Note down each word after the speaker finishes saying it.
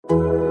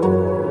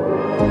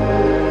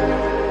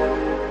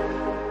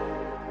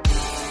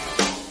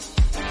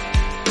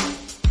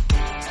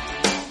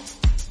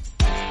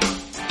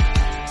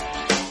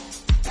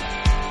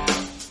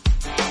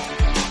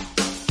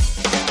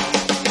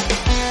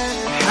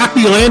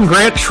Happy Land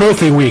Grant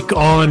Trophy Week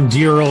on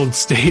Dear Old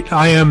State.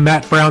 I am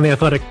Matt Brown, the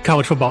Athletic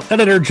college football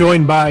editor,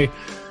 joined by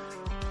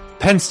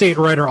Penn State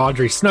writer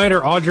Audrey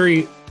Snyder.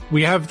 Audrey,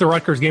 we have the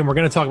Rutgers game. We're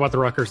going to talk about the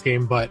Rutgers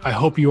game, but I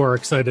hope you are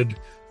excited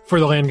for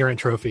the Land Grant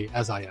Trophy,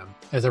 as I am,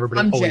 as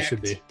everybody always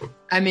should be.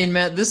 I mean,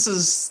 Matt, this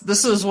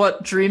is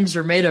what dreams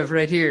are made of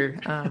right here.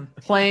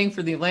 Playing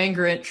for the Land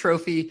Grant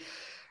Trophy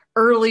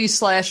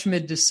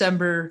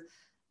early/mid-December.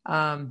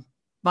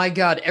 My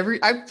God,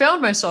 I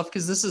found myself,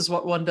 because this is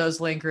what one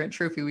does Land Grant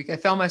Trophy Week. I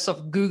found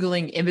myself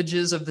Googling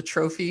images of the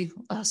trophy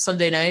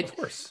Sunday night. Of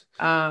course.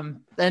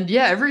 And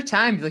yeah, every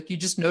time, like, you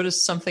just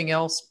notice something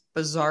else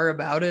bizarre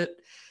about it.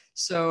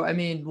 So, I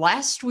mean,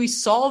 last we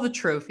saw the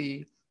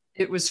trophy,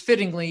 it was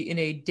fittingly in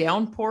a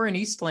downpour in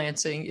East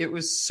Lansing. It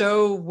was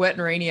so wet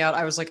and rainy out.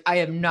 I was like, I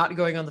am not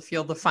going on the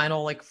field the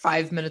final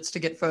 5 minutes to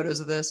get photos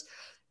of this.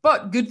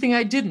 But good thing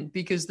I didn't,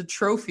 because the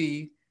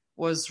trophy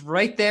was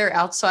right there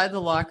outside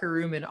the locker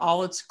room in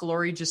all its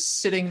glory, just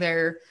sitting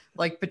there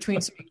between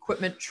some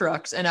equipment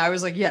trucks. And I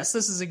was like, yes,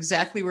 this is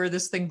exactly where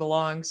this thing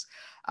belongs.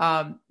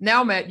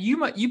 Now, Matt, you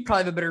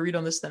probably have a better read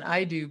on this than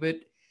I do, but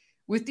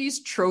with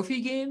these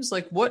trophy games,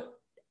 what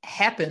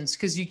happens?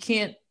 Because you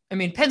can't,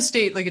 Penn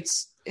State,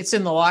 it's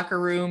in the locker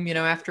room,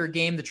 after a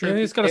game, the trophy. Yeah,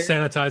 he's got to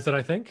sanitize it,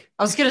 I think.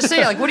 I was going to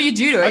say, what do you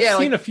do to it? I've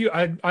seen a few,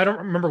 I don't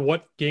remember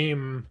what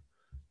game.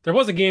 There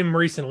was a game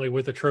recently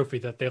with a trophy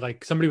that they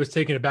somebody was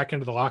taking it back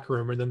into the locker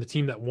room, and then the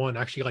team that won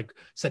actually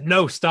said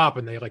no, stop,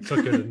 and they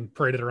took it and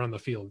paraded it around the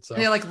field. So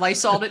they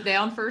Lysoled it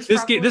down first.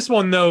 This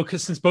one though,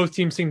 because since both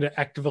teams seem to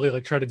actively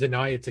try to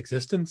deny its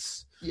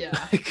existence.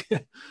 Yeah.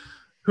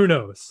 Who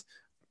knows?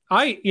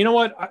 You know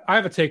what? I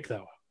have a take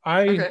though.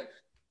 Okay.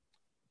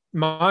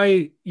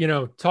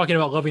 Talking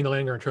about loving the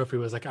Land Grant Trophy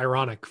was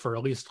ironic for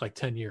at least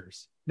 10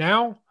 years.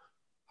 Now,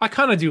 I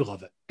kind of do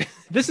love it.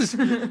 This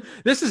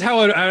is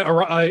how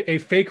a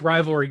fake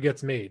rivalry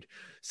gets made.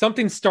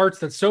 Something starts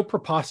that's so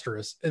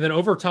preposterous, and then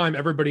over time,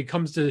 everybody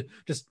comes to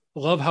just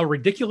love how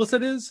ridiculous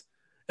it is,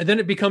 and then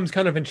it becomes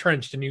kind of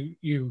entrenched, and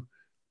you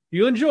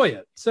enjoy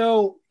it.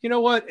 So you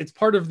know what? It's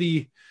part of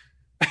the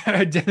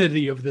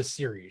identity of this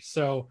series.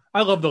 So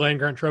I love the Land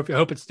Grant Trophy. I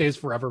hope it stays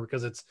forever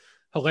because it's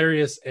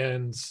hilarious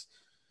and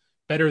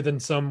better than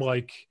some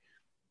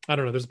I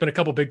don't know. There's been a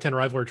couple Big Ten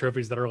rivalry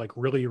trophies that are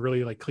really,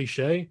 really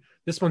cliche.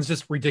 This one's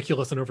just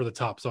ridiculous and over the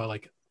top. So I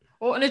like it.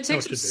 Well, and it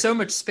takes up so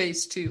much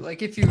space too.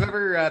 If you've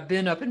ever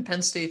been up in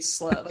Penn State's,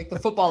 the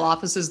football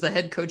offices, the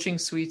head coaching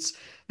suites,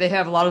 they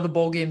have a lot of the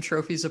bowl game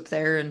trophies up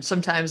there. And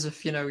sometimes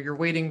if, you're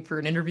waiting for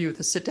an interview with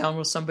a sit down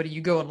with somebody,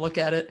 you go and look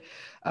at it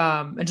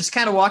and just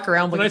kind of walk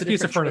around. It's a nice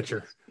piece of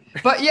furniture.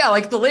 But yeah,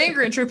 the Land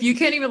Grant Trophy, you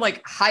can't even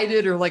hide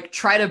it or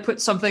try to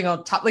put something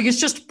on top. It's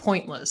just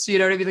pointless. You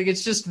know what I mean?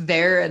 It's just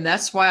there. And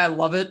that's why I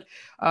love it.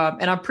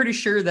 And I'm pretty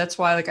sure that's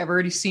why I've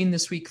already seen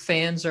this week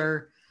fans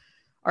are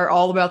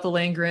all about the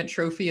Land Grant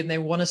Trophy and they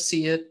want to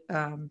see it.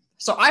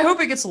 So I hope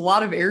it gets a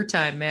lot of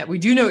airtime, Matt. We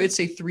do know it's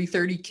a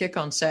 3:30 kick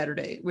on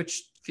Saturday,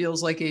 which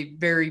feels like a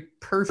very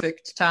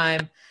perfect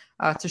time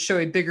to show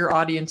a bigger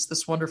audience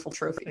this wonderful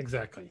trophy.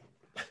 Exactly.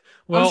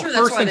 Well, I'm sure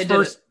that's why they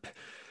did it.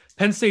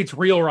 Penn State's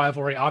real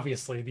rivalry,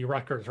 obviously, the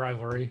Rutgers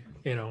rivalry,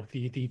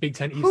 the Big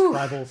Ten East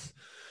rivals.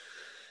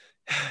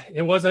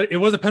 It was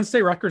a Penn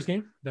State Rutgers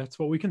game. That's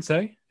what we can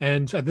say.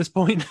 And at this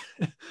point,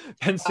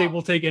 Penn State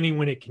will take any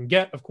win it can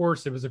get. Of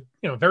course, it was a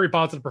very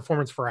positive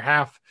performance for a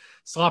half,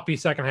 sloppy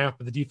second half,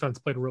 but the defense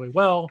played really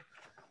well.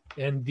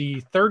 And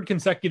the third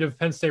consecutive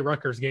Penn State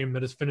Rutgers game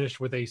that is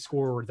finished with a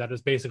score that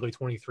is basically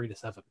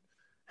 23-7,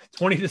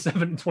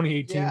 20-7 in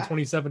 2018, yeah.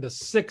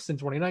 27-6 in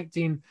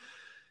 2019.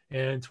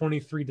 And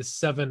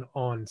 23-7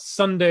 on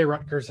Sunday.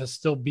 Rutgers has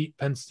still beat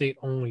Penn State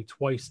only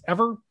twice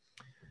ever.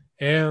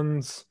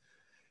 And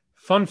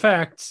fun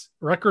fact,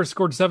 Rutgers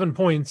scored 7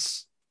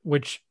 points,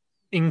 which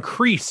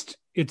increased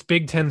its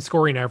Big Ten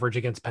scoring average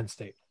against Penn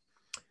State.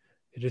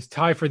 It is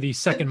tied for the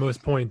second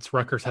most points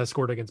Rutgers has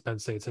scored against Penn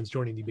State since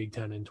joining the Big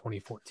Ten in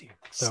 2014.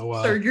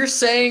 So you're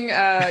saying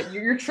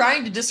you're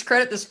trying to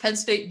discredit this Penn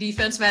State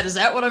defense, Matt? Is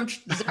that what I'm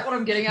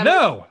getting at?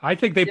 No, I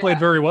think they played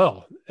very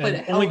well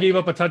and only gave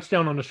up a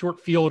touchdown on a short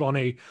field on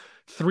a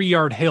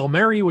 3-yard Hail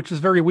Mary, which is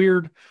very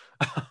weird.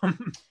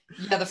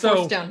 The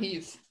fourth down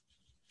heave.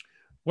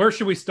 Where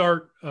should we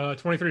start?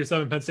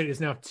 23-7. Penn State is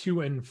now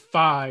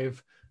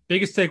 2-5.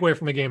 Biggest takeaway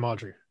from the game,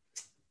 Audrey?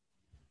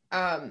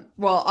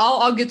 Well,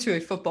 I'll get to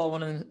a football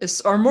one,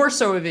 or more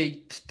so of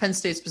a Penn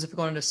State specific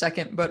one in a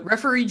second. But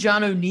referee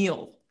John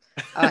O'Neill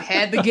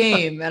had the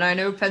game, and I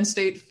know Penn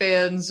State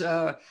fans.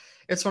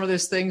 It's one of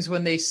those things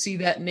when they see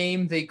that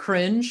name, they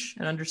cringe,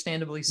 and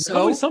understandably so.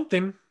 Always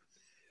something.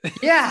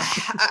 Yeah,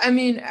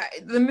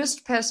 the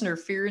missed pass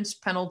interference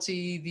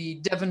penalty, the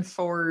Devin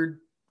Ford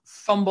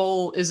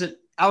fumble. Is it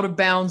out of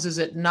bounds? Is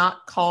it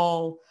not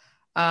call?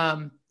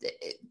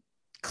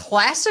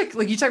 Classic,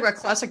 you talk about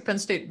classic Penn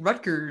State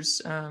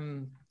Rutgers,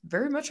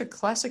 very much a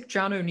classic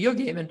John O'Neill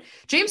game. And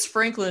James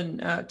Franklin,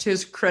 to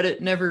his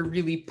credit, never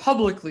really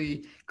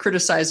publicly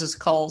criticizes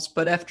calls,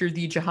 but after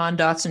the Jahan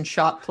Dotson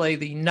shot play,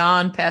 the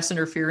non-pass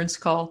interference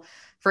call,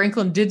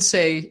 Franklin did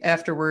say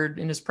afterward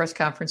in his press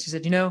conference, he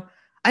said,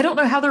 I don't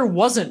know how there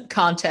wasn't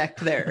contact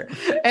there.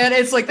 And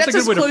it's like, that's a good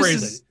as way to close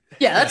phrase as, it.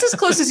 yeah, that's as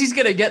close as he's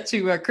going to get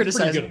to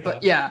criticizing.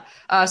 good,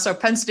 But so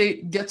Penn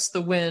State gets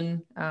the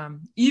win,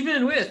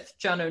 even with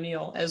John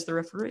O'Neill as the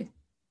referee.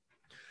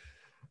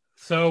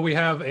 So we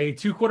have a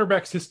 2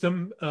 quarterback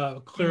system,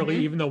 clearly,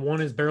 even though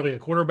one is barely a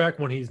quarterback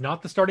when he's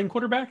not the starting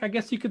quarterback, I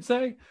guess you could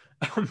say.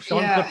 Sean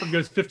Clifford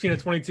goes 15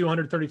 of 22,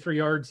 133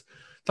 yards,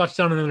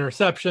 touchdown and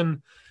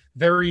interception.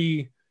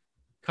 Very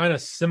kind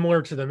of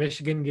similar to the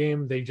Michigan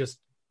game. They just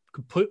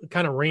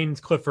kind of reins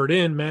Clifford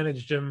in,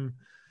 managed him,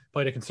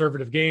 played a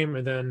conservative game,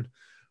 and then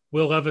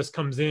Will Levis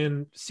comes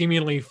in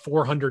seemingly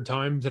 400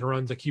 times and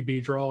runs a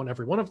QB draw in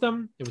every one of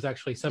them. It was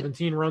actually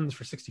 17 runs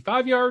for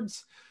 65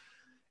 yards.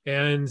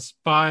 And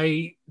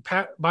by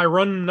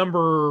run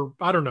number,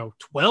 I don't know,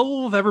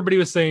 12, everybody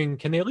was saying,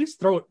 can they at least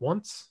throw it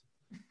once?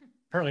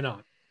 Apparently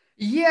not.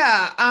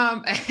 Yeah,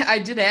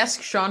 I did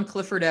ask Sean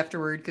Clifford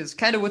afterward, because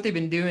kind of what they've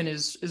been doing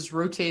is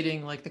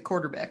rotating like the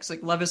quarterbacks.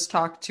 Like Levis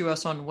talked to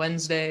us on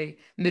Wednesday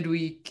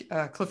midweek.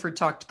 Clifford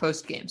talked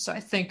post game, so I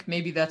think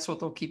maybe that's what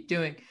they'll keep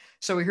doing.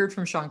 So we heard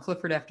from Sean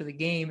Clifford after the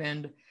game,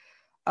 and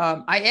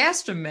I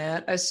asked him,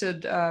 Matt. I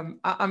said,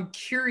 I'm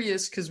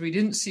curious because we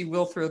didn't see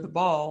Will throw the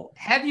ball.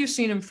 Have you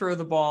seen him throw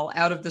the ball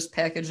out of this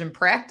package in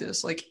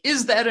practice? Like,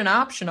 is that an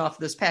option off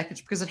this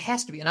package? Because it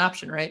has to be an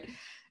option, right?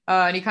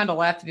 And he kind of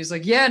laughed and he's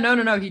like, yeah,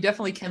 no. He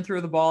definitely can throw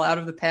the ball out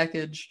of the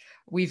package.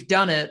 We've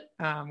done it.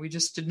 We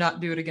just did not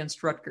do it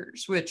against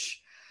Rutgers,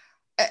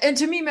 and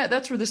to me, Matt,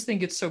 that's where this thing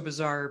gets so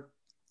bizarre.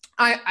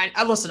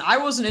 I listen, I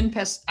wasn't in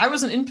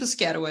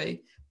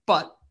Piscataway,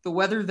 but the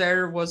weather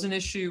there was an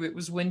issue. It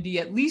was windy,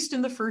 at least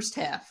in the first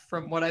half,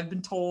 from what I've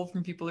been told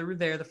from people who were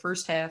there. The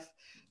first half,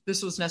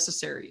 this was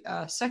necessary.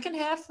 Second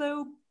half,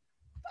 though,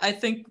 I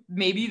think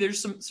maybe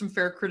there's some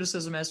fair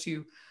criticism as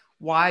to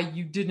why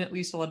you didn't at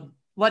least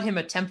let him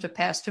attempt a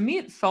pass. To me,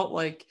 it felt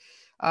like,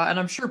 and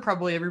I'm sure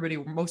probably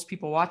most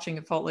people watching,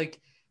 it felt like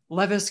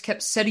Levis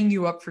kept setting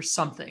you up for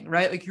something,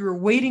 right? Like you were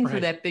waiting for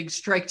that big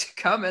strike to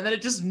come, and then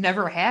it just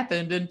never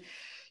happened. And,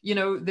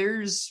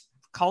 there's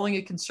calling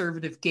a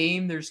conservative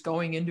game, there's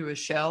going into a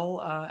shell.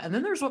 And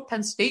then there's what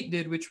Penn State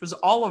did, which was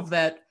all of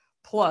that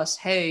plus,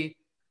 hey,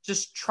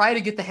 just try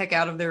to get the heck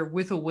out of there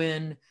with a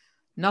win.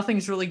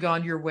 Nothing's really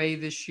gone your way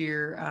this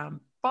year.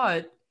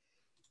 But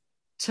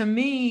to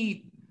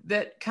me,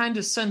 that kind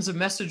of sends a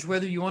message,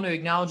 whether you want to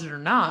acknowledge it or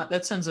not,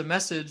 that sends a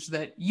message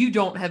that you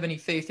don't have any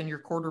faith in your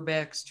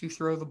quarterbacks to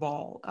throw the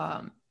ball.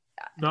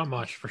 Not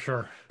much, for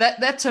sure.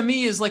 That to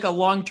me is like a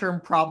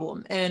long-term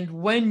problem. And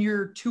when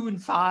you're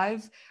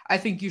 2-5, I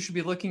think you should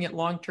be looking at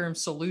long-term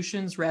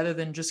solutions rather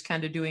than just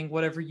kind of doing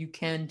whatever you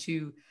can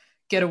to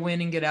get a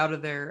win and get out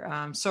of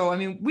there. So, I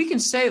mean, we can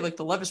say like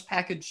the Levis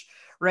package,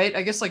 right?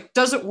 I guess like,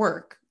 does it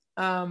work?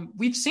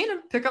 We've seen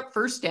him pick up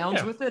first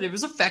downs with it. It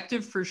was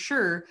effective for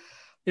sure.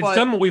 It's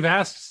done what we've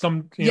asked.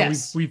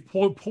 We've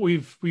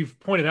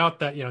pointed out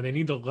that they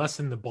need to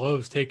lessen the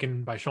blows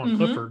taken by Sean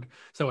Clifford,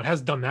 so it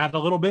has done that a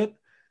little bit.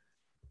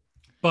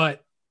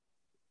 But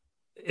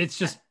it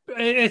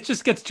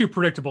just gets too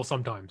predictable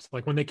sometimes.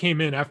 Like when they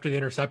came in after the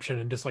interception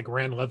and just like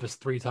ran Levis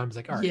 3 times,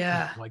 like, all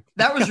right, like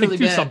that was really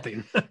bad.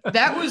 Something.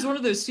 That was one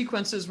of those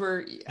sequences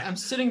where I'm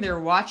sitting there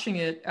watching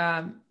it,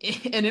 and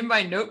in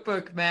my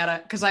notebook,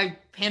 Matt, because I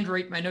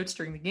handwrite my notes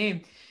during the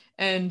game,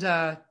 and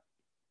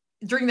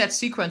during that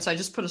sequence, I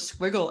just put a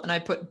squiggle and I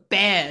put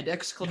bad !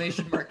 Next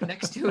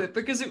to it,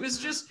 because it was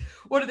just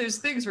one of those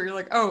things where you're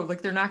like, oh,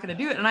 like they're not going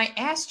to do it. And I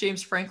asked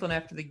James Franklin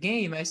after the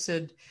game, I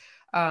said,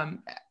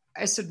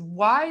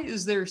 why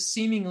is there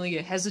seemingly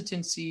a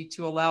hesitancy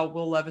to allow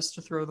Will Levis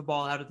to throw the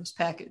ball out of this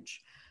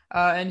package?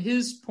 And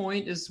his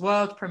point is,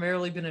 well, it's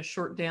primarily been a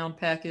short down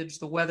package,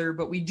 the weather,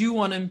 but we do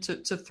want him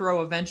to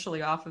throw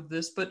eventually off of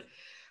this. But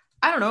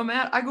I don't know,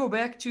 Matt, I go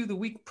back to the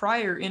week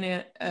prior in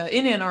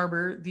Ann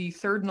Arbor, the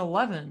 3rd and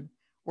 11,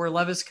 where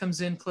Levis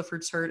comes in,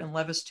 Clifford's hurt, and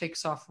Levis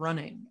takes off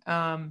running.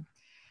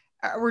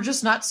 We're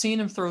just not seeing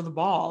him throw the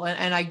ball.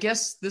 And I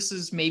guess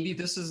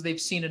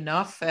they've seen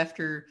enough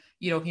after,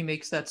 he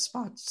makes that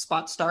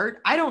spot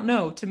start. I don't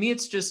know. To me,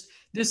 it's just,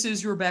 this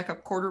is your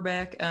backup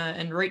quarterback.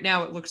 And right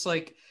now it looks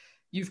like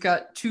you've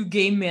got 2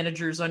 game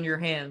managers on your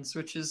hands,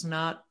 which is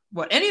not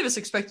what any of us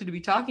expected to be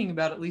talking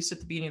about, at least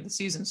at the beginning of the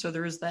season. So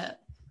there is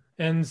that.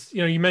 And,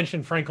 you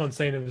mentioned Franklin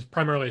saying it was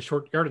primarily a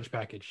short yardage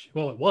package.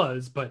 Well, it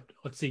was, but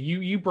let's see,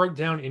 you broke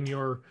down in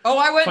your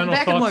I went final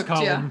back thoughts and looked,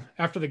 column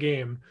after the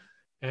game,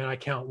 and I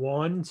count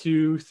 1,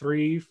 2,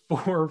 3,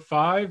 4,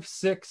 5,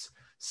 6,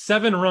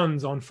 7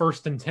 runs on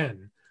 1st and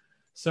 10.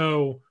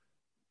 So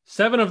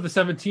 7 of the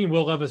 17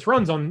 Will Levis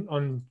runs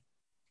on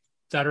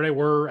Saturday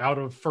were out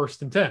of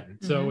 1st and 10.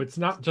 So it's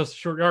not just a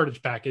short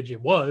yardage package.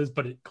 It was,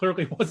 but it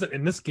clearly wasn't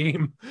in this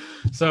game.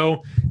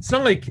 So it's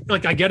not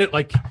like I get it.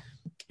 Like,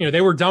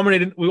 they were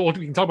dominating. We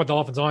can talk about the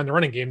offensive line, the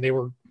running game. They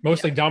were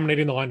mostly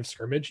dominating the line of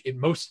scrimmage. It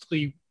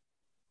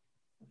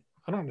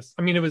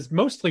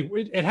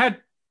had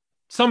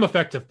some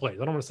effective plays.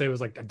 I don't want to say it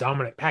was like a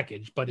dominant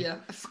package, but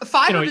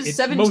 5 of his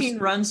 17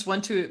 runs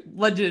led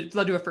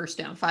to a first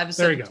down. 5 of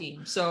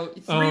 17. So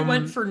 3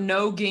 went for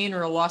no gain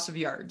or a loss of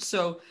yards.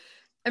 So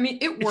I mean,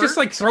 it It's worked. just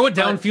like throw it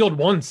downfield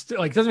once.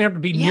 Like, it doesn't have to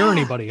be near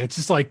anybody. It's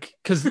just like,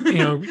 because,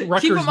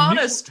 Rutgers. Keep them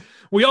honest.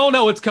 We all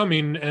know it's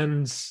coming,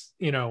 and,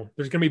 there's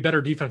going to be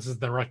better defenses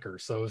than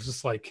Rutgers. So it's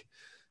just like,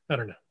 I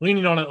don't know,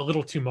 leaning on it a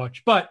little too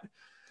much. But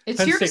it's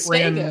Penn here State to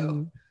stay, ran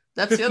though.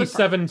 That's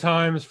 57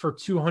 times for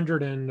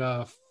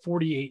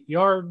 248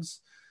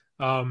 yards.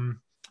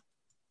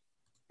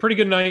 Pretty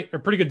good night, or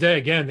pretty good day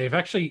again. They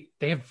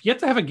have yet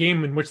to have a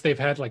game in which they've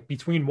had like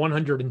between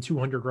 100 and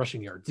 200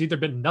 rushing yards. It's either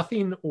been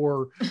nothing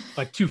or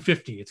like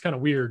 250. It's kind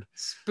of weird.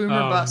 Boomer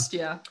bust,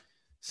 yeah.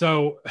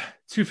 So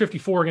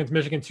 254 against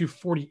Michigan,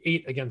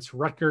 248 against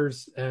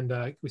Rutgers.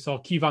 And we saw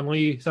Kevon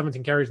Lee,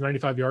 17 carries,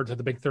 95 yards, had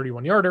the big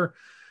 31-yarder.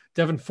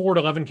 Devin Ford,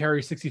 11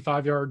 carries,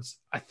 65 yards.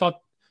 I thought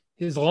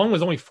his long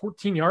was only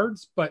 14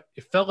 yards, but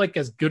it felt like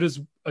as good as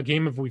a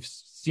game of we've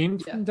seen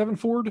from Devin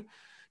Ford.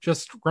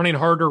 Just running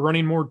harder,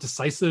 running more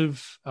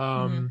decisive,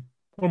 a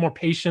little more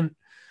patient.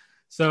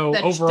 So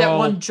overall, that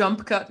one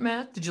jump cut,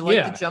 Matt, did you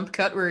like the jump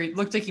cut where it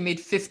looked like he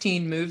made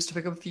 15 moves to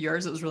pick up a few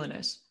yards? It was really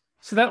nice.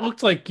 So that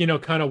looked like,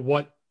 kind of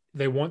what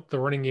they want the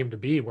running game to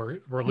be,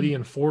 where Lee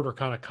and Ford are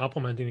kind of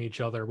complementing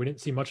each other. We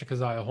didn't see much of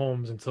Keziah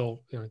Holmes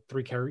until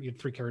 3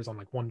 carries on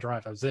like one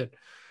drive. That was it.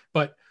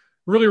 But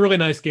really, really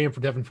nice game for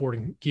Devin Ford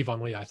and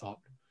Kevon Lee, I thought.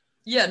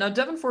 Yeah, now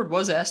Devin Ford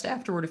was asked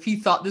afterward if he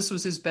thought this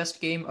was his best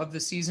game of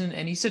the season,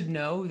 and he said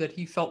no, that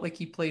he felt like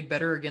he played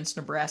better against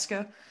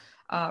Nebraska,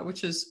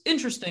 which is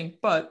interesting.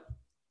 But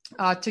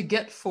to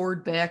get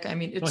Ford back, I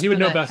mean, he would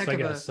know best, I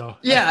guess. So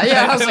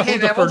yeah, I was like, hey,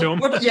 man,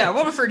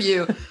 we'll defer to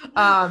you.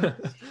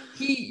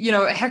 He,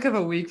 a heck of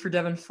a week for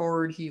Devin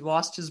Ford. He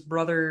lost his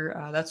brother.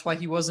 That's why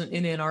he wasn't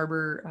in Ann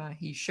Arbor.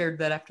 He shared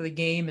that after the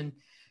game, and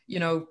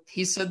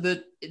he said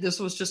that this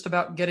was just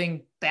about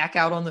getting back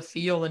out on the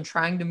field and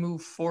trying to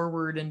move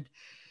forward. And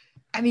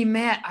I mean,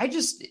 Matt,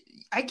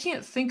 I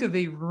can't think of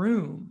a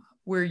room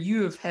where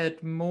you have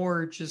had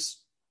more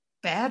just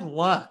bad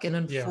luck and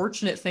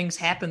unfortunate things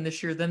happen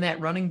this year than that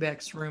running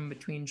backs room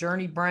between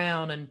Journey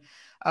Brown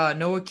and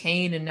Noah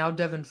Cain and now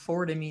Devin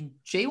Ford. I mean,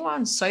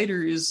 Ja'Juan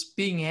Seider is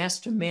being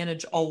asked to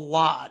manage a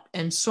lot,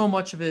 and so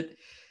much of it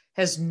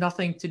has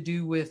nothing to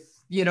do with,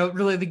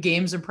 really the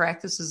games and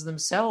practices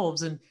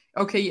themselves. And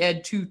okay, you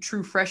add 2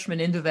 true freshmen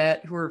into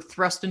that who are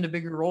thrust into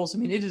bigger roles. I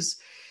mean, it is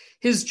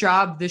his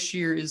job this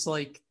year is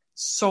like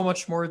so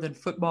much more than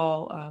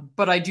football.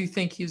 But I do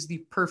think he's the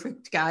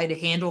perfect guy to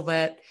handle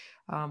that.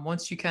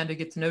 Once you kind of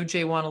get to know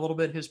Ja'Juan a little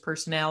bit, his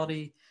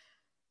personality,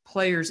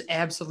 players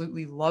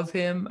absolutely love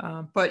him.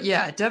 But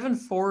yeah, Devin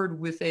Ford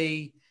with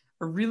a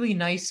really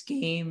nice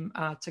game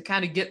to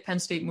kind of get Penn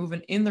State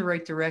moving in the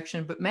right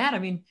direction. But Matt, I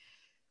mean,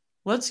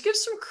 let's give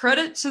some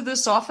credit to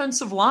this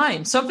offensive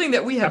line, something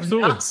that we have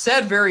not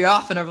said very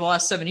often over the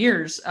last 7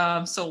 years.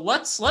 So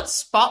let's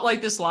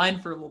spotlight this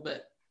line for a little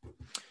bit.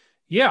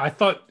 Yeah, I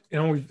thought,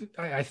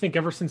 I think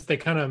ever since they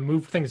kind of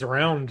moved things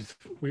around,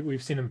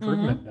 we've seen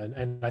improvement.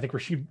 And I think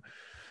Rasheed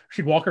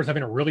Walker's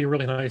having a really,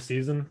 really nice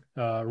season,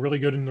 really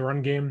good in the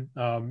run game.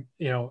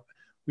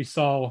 We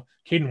saw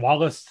Caden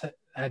Wallace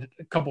had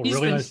a couple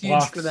really nice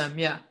blocks for them.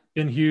 Yeah.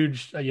 Been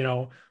huge,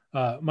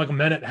 Michael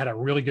Bennett had a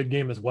really good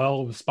game as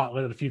well. It was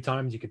spotlighted a few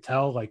times. You could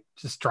tell, like,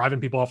 just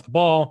driving people off the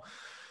ball.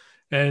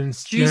 And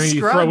you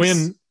throw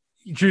in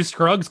Juice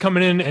Scruggs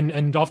coming in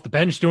and off the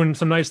bench doing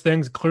some nice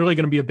things. Clearly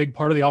going to be a big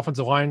part of the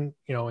offensive line,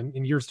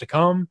 in years to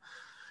come.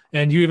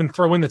 And you even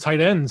throw in the tight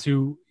ends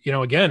who,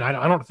 again,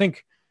 I don't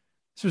think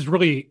this was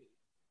really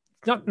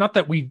not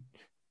that we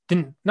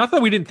didn't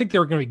think they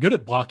were going to be good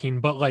at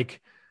blocking, but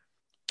like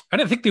I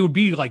didn't think they would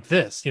be like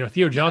this.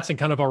 Theo Johnson,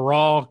 kind of a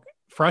raw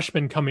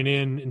freshman coming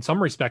in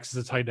some respects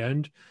as a tight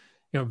end,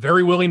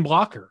 very willing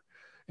blocker,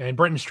 and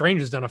Brenton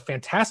Strange has done a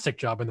fantastic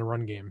job in the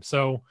run game.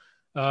 So,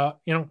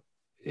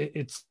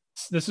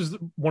 this is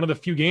one of the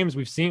few games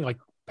we've seen like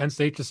Penn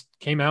State just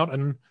came out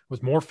and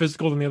was more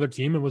physical than the other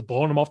team and was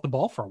blowing them off the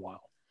ball for a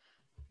while.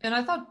 And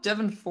I thought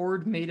Devin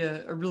Ford made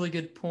a really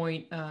good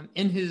point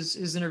in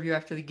his interview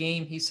after the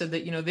game. He said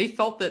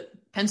that,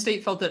 Penn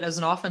State felt that as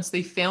an offense,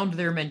 they found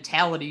their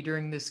mentality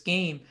during this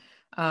game.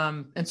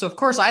 And so, of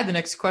course, I had the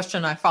next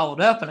question. I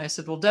followed up and I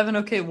said, well, Devin,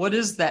 okay, what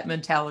is that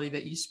mentality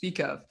that you speak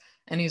of?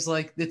 And he's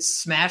like, it's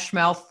smash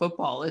mouth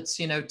football. It's,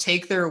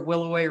 take their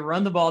will away,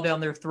 run the ball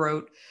down their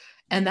throat.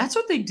 And that's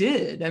what they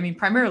did. I mean,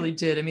 primarily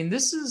did. I mean,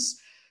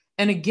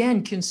 and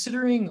again,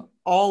 considering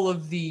all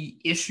of the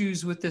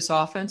issues with this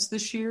offense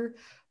this year,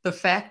 the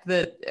fact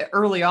that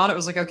early on it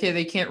was like, okay,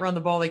 they can't run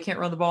the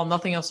ball.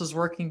 Nothing else is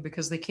working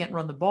because they can't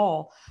run the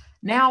ball.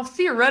 Now,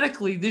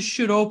 theoretically, this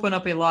should open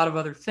up a lot of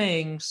other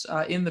things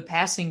in the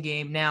passing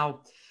game.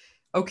 Now,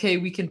 okay,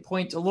 we can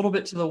point a little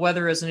bit to the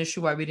weather as an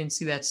issue why we didn't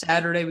see that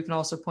Saturday. We can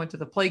also point to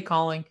the play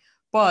calling.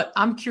 But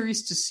I'm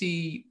curious to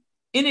see,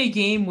 in a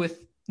game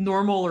with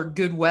normal or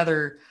good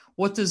weather,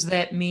 what does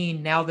that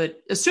mean now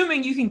that,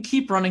 assuming you can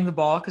keep running the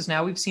ball, because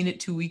now we've seen it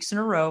 2 weeks in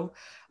a row,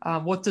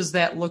 what does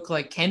that look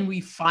like? Can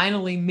we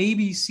finally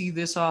maybe see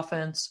this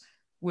offense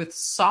with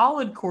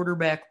solid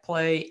quarterback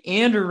play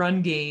and a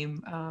run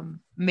game?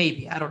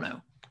 Maybe, I don't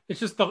know. It's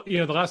just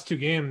the last 2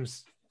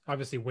 games,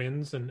 obviously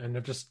wins, and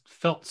it just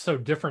felt so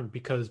different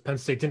because Penn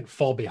State didn't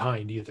fall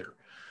behind either.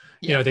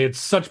 Yeah. They had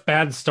such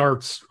bad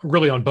starts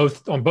really on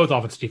both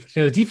offense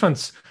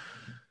defense.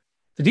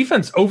 The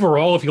defense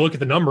overall, if you look at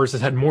the numbers,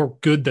 has had more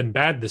good than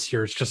bad this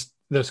year. It's just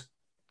those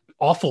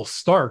awful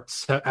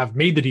starts have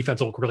made the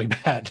defense look really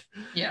bad.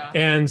 Yeah.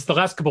 And the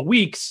last couple of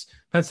weeks,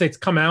 Penn State's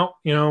come out,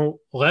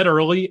 led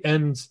early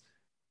and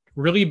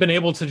really been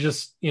able to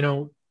just,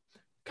 kind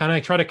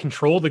of try to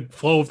control the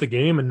flow of the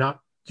game and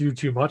not do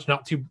too much,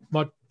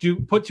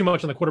 put too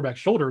much on the quarterback's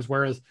shoulders.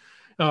 Whereas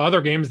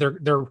other games,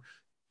 they're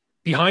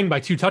behind by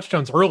 2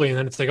 touchdowns early, and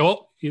then it's like,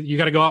 oh, you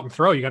got to go out and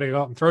throw, you got to go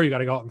out and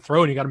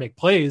throw, and you got to make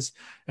plays.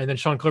 And then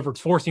Sean Clifford's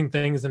forcing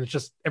things, and it's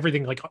just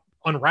everything like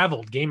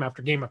unraveled game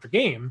after game after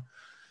game.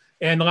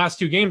 And the last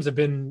 2 games have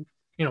been,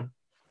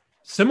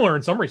 similar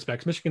in some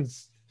respects.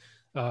 Michigan's,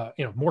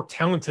 more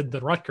talented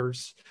than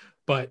Rutgers,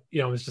 but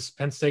it's just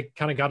Penn State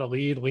kind of got a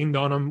lead, leaned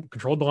on them,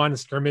 controlled the line of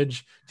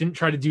scrimmage, didn't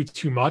try to do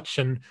too much,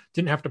 and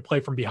didn't have to play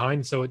from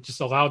behind. So it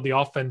just allowed the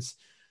offense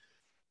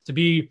to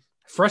be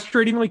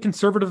frustratingly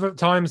conservative at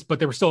times, but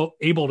they were still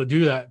able to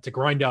do that to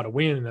grind out a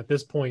win. And at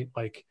this point,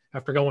 like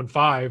after going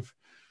 5,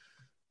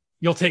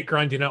 you'll take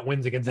grinding out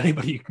wins against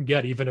anybody you can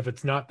get, even if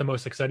it's not the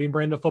most exciting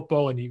brand of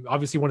football. And you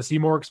obviously want to see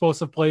more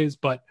explosive plays,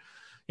 but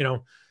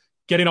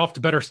getting off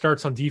to better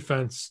starts on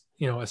defense,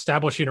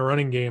 establishing a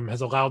running game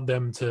has allowed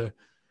them to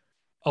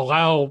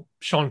allow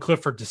Sean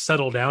Clifford to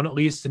settle down at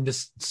least and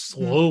just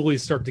slowly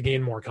start to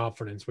gain more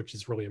confidence, which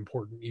is really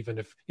important. Even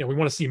if, we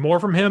want to see more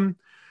from him,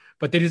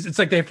 but it's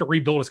like they have to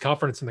rebuild his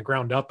confidence in the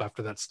ground up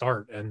after that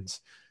start. And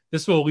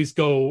this will at least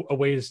go a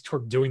ways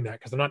toward doing that,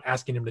 because they're not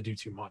asking him to do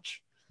too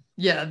much.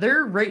 Yeah,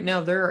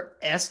 they're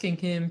asking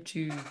him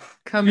to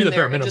come in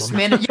there and just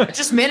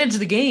manage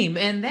the game.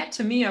 And that,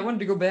 to me, I wanted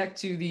to go back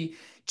to the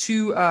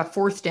 2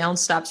 fourth down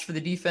stops for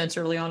the defense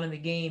early on in the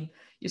game.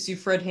 You see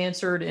Fred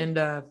Hansard and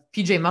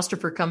PJ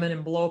Mustipher come in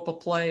and blow up a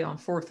play on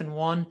 4th and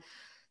 1.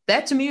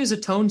 That, to me, is a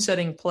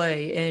tone-setting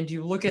play. And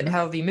you look at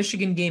how the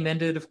Michigan game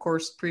ended, of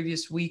course,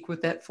 previous week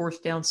with that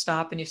 4th down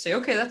stop, and you say,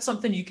 okay, that's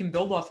something you can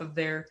build off of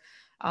there.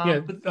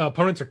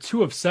 Opponents are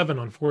 2 of 7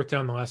 on 4th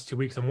down the last 2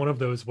 weeks, and one of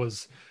those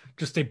was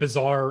just a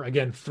bizarre,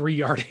 again,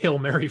 3-yard Hail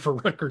Mary for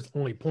Rutgers'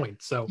 only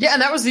point. So yeah,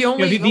 and that was the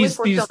only, these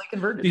 4th down they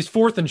converted. These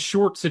 4th and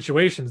short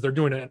situations, they're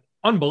doing an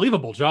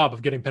unbelievable job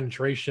of getting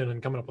penetration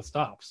and coming up with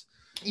stops.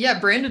 Yeah,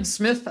 Brandon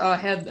Smith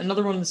had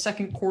another one in the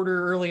second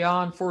quarter early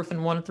on, 4th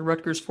and 1 at the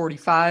Rutgers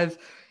 45.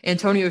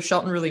 Antonio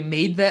Shelton really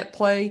made that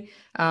play,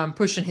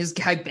 pushing his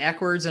guy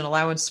backwards and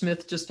allowing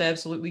Smith just to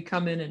absolutely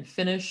come in and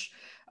finish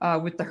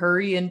with the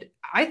hurry. And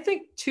I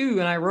think, too,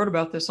 and I wrote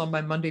about this on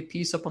my Monday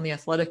piece up on The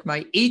Athletic,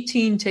 my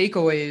 18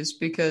 takeaways,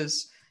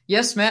 because,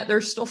 yes, Matt,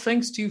 there's still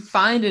things to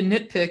find and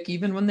nitpick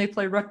even when they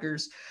play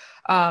Rutgers.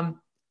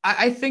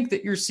 I think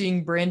that you're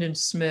seeing Brandon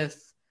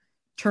Smith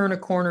turn a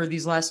corner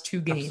these last 2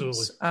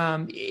 games.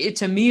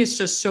 To me, it's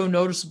just so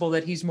noticeable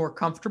that he's more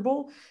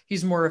comfortable,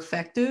 he's more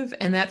effective,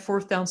 and that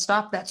 4th down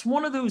stop, that's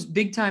one of those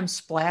big time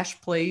splash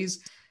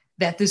plays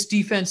that this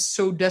defense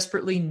so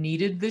desperately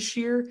needed this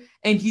year,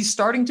 and he's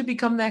starting to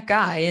become that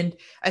guy. And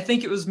I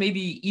think it was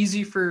maybe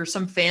easy for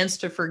some fans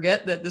to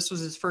forget that this was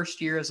his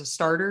first year as a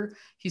starter.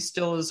 He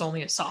still is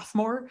only a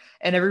sophomore,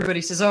 and everybody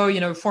says,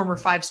 oh, former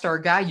 5-star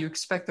guy, you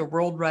expect the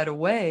world right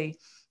away.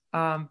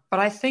 But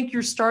I think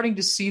you're starting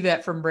to see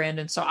that from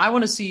Brandon. So I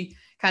want to see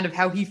kind of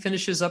how he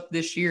finishes up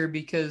this year,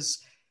 because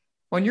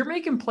when you're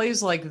making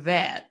plays like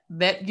that,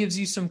 that gives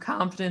you some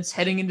confidence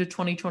heading into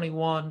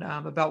 2021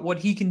 about what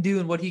he can do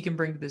and what he can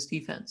bring to this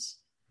defense.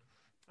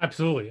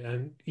 Absolutely.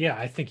 And yeah,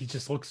 I think he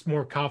just looks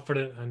more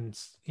confident, and,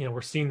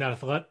 we're seeing that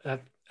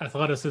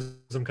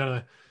athleticism kind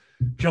of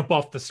jump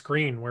off the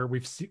screen, where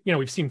we've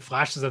seen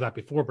flashes of that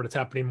before, but it's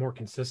happening more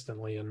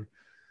consistently. And,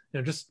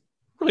 just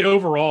really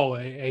overall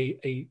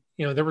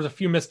there was a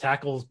few missed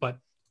tackles, but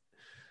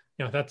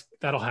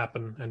that'll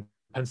happen. And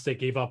Penn State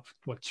gave up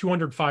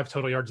 205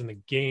 total yards in the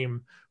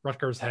game.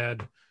 Rutgers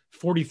had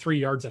 43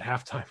 yards at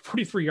halftime.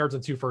 43 yards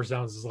on 2 first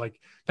downs is like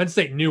Penn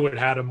State knew it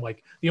had him.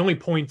 Like the only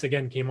points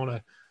again came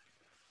on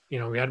we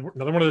had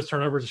another one of those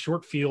turnovers, a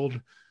short field,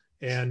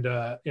 and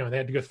they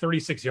had to go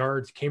 36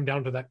 yards. Came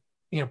down to that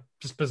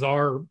just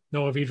bizarre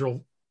Noah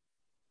Vedral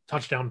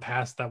touchdown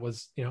pass that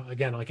was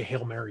again like a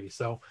Hail Mary.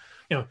 So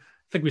I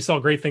think we saw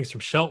great things from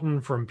Shelton,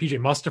 from PJ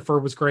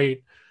Mustipher was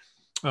great.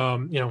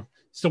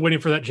 Still waiting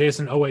for that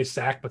Jason Owe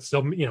sack, but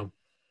still,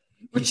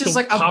 which is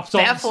like pops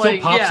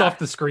off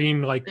the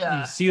screen. Like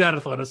you see that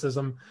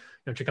athleticism.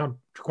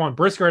 Jaquan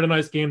Brisker had a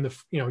nice game. The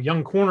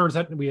young corners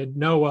we had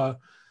no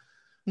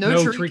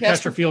Tariq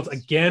Catcher-Fields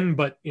again,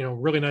 but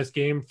really nice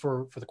game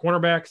for the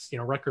cornerbacks.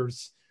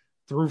 Rutgers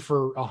threw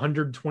for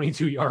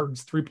 122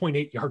 yards,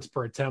 3.8 yards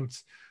per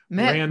attempt.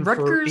 Ran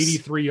for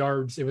 83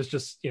 yards. It was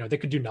just they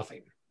could do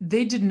nothing.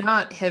 They did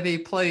not have a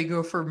play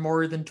go for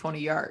more than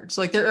 20 yards.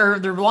 Like their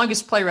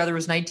longest play rather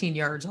was 19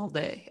 yards all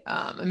day.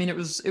 It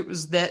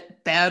was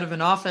that bad of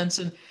an offense.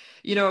 And,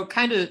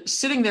 kind of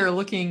sitting there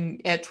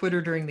looking at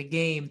Twitter during the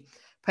game,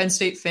 Penn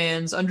State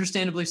fans,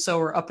 understandably so,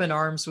 are up in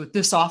arms with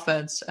this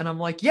offense. And I'm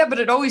like, yeah, but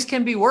it always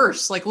can be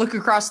worse. Like, look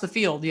across the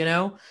field,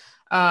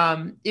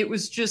 It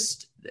was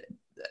just,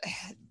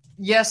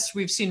 yes,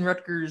 we've seen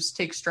Rutgers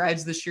take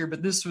strides this year,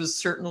 but this was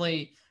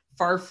certainly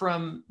far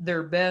from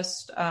their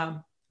best. I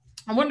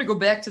wanted to go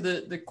back to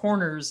the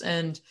corners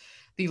and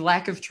the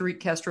lack of Tariq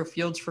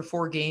Castro-Fields for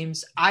 4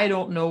 games. I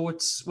don't know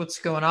what's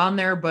going on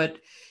there, but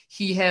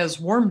he has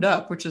warmed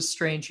up, which is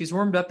strange. He's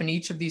warmed up in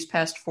each of these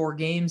past 4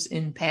 games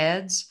in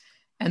pads.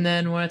 And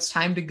then when it's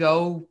time to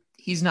go,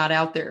 he's not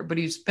out there. But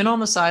he's been on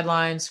the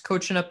sidelines,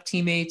 coaching up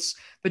teammates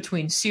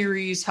between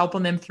series,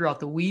 helping them throughout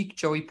the week.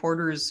 Joey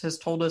Porter has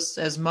told us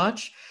as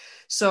much.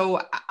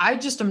 So I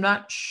just am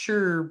not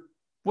sure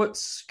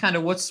what's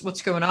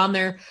going on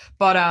there.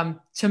 But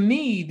to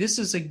me, this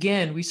is,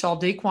 again, we saw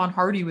Daquan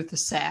Hardy with the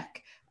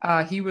sack.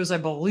 He was, I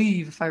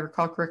believe, if I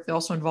recall correctly,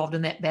 also involved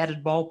in that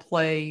batted ball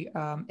play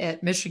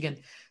at Michigan.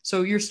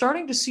 So you're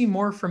starting to see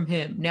more from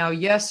him. Now,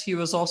 yes, he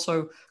was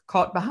also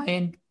caught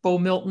behind Bo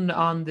Milton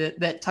on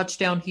that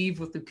touchdown heave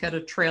with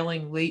Luketa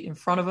trailing late in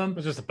front of him. It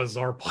was just a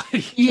bizarre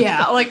play.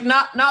 Yeah, like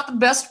not the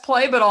best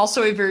play, but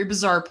also a very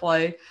bizarre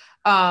play.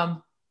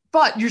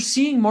 But you're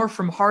seeing more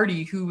from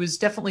Hardy, who was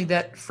definitely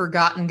that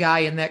forgotten guy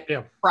in that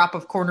crop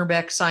of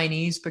cornerback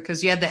signees,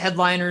 because you had the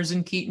headliners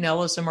in Keaton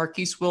Ellis and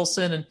Marquise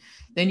Wilson, and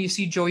then you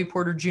see Joey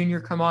Porter Jr.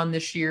 come on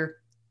this year.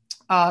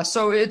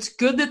 So it's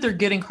good that they're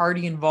getting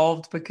Hardy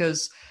involved,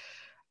 because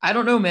I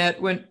don't know,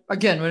 Matt, when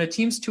a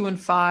team's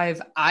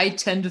 2-5, I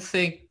tend to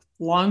think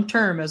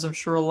long-term, as I'm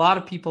sure a lot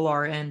of people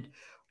are. And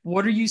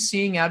what are you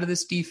seeing out of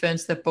this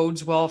defense that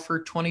bodes well for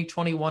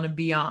 2021 and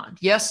beyond?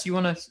 Yes, you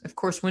want to, of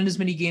course, win as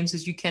many games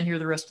as you can here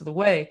the rest of the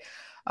way.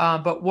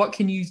 But what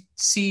can you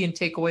see and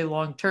take away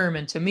long-term?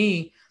 And to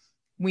me,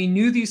 we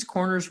knew these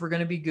corners were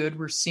going to be good.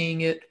 We're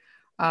seeing it.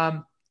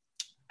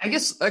 I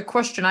guess a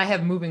question I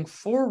have moving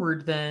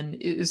forward then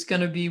is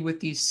going to be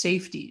with these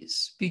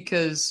safeties,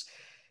 because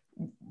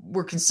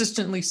we're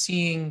consistently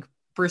seeing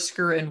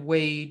Brisker and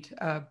Wade.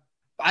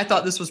 I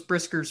thought this was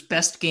Brisker's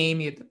best game.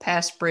 He had the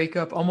pass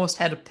breakup, almost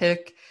had a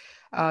pick.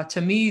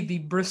 To me, the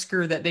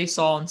Brisker that they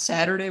saw on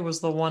Saturday was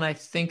the one I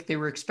think they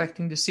were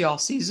expecting to see all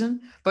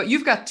season. But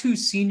you've got 2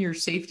 senior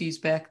safeties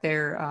back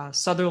there.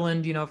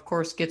 Sutherland, of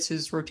course, gets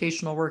his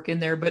rotational work in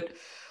there. But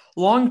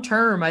long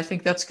term, I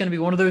think that's going to be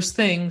one of those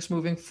things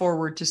moving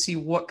forward to see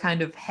what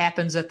kind of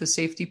happens at the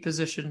safety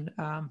position.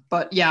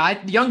 But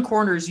yeah, young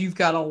corners, you've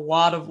got a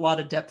lot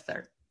of depth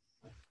there.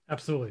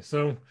 Absolutely.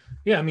 So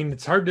yeah, I mean,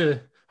 it's hard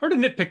to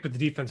nitpick with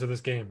the defense of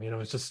this game.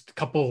 It's just a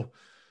couple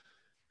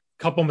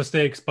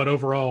mistakes, but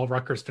overall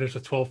Rutgers finished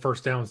with 12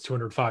 first downs,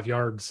 205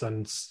 yards.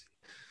 And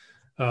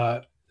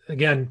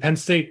again, Penn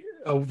State,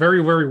 a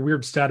very, very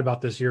weird stat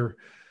about this year.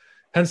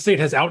 Penn State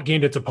has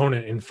outgained its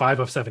opponent in 5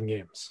 of 7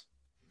 games.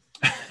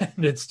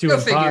 And it's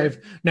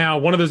 2-5. Now,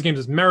 one of those games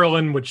is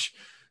Maryland, which,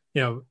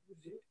 the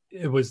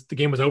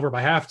game was over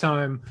by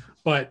halftime,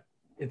 but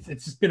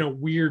it's just been a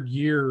weird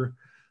year.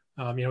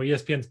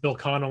 ESPN's Bill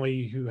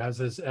Connolly, who has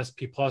his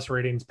SP plus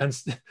ratings,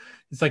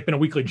 it's like been a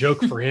weekly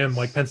joke for him.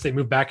 Like, Penn State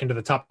moved back into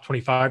the top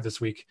 25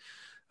 this week.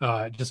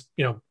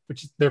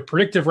 Which is their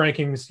predictive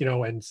rankings,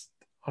 and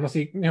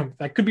honestly,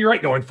 that could be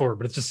right going forward,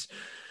 but it just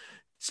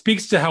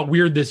speaks to how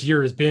weird this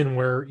year has been,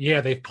 where,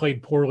 they've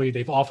played poorly.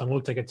 They've often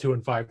looked like a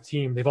 2-5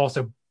 team. They've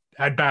also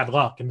had bad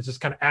luck, and it's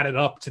just kind of added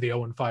up to the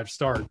 0-5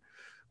 start,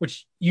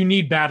 which you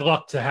need bad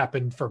luck to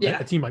happen for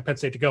a team like Penn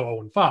State to go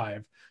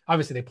 0-5.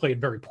 Obviously, they played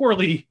very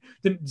poorly,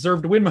 didn't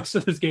deserve to win most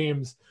of those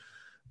games,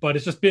 but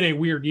it's just been a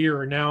weird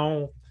year. And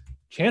now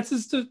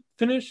chances to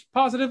finish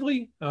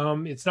positively.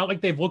 It's not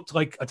like they've looked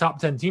like a top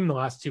 10 team the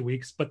last 2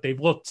 weeks, but they've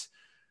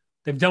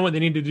done what they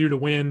need to do to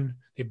win.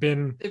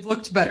 They've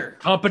looked better,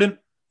 competent,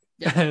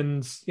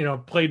 and,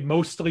 played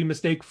mostly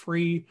mistake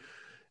free.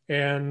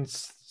 And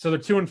so they're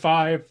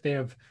 2-5. They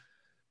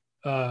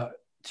have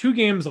 2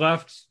 games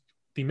left,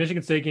 the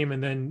Michigan State game,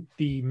 and then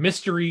the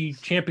mystery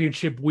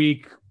championship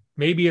week.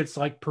 Maybe it's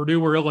like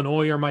Purdue or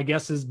Illinois are my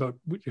guesses, but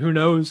who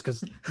knows?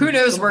 Because who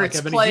knows where it's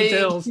played?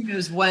 Who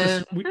knows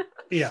when?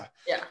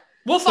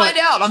 We'll find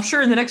out, I'm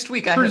sure, in the next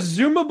week.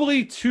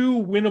 Presumably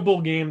 2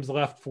 winnable games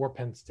left for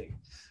Penn State,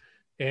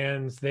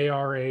 and they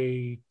are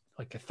a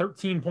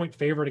 13-point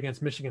favorite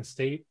against Michigan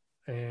State,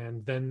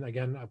 and then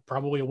again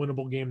probably a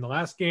winnable game the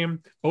last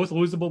game. Both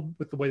losable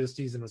with the way the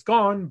season has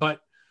gone,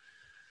 but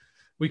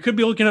we could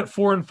be looking at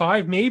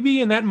 4-5 maybe,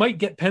 and that might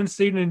get Penn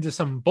State into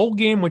some bowl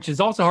game, which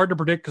is also hard to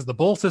predict because the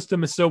bowl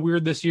system is so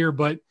weird this year.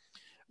 But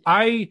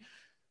I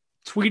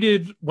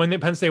tweeted when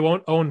Penn State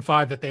went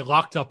 0-5 that they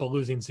locked up a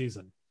losing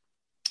season.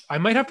 I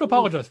might have to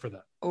apologize for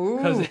that,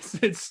 because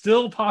it's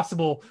still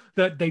possible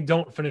that they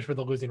don't finish with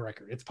a losing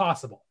record. It's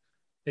possible.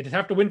 They just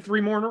have to win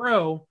 3 more in a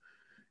row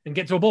and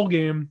get to a bowl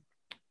game.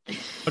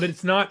 But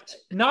it's not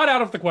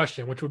out of the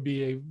question, which would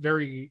be a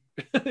very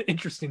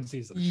interesting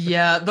season.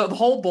 Yeah, the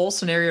whole bowl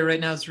scenario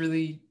right now is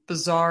really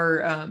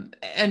bizarre.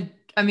 And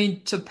I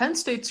mean, to Penn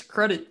State's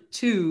credit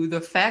too, the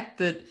fact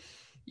that,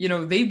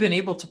 they've been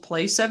able to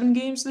play 7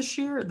 games this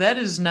year, that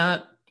is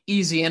not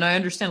easy. And I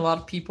understand a lot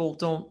of people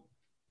don't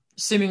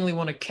seemingly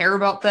want to care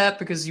about that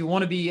because you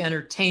want to be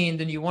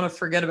entertained and you want to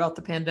forget about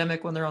the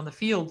pandemic when they're on the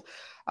field.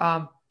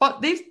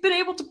 But they've been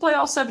able to play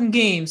all 7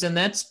 games, and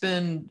that's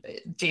been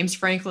James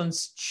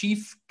Franklin's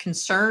chief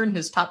concern.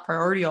 His top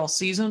priority all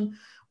season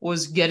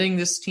was getting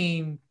this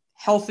team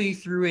healthy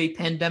through a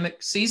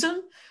pandemic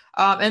season.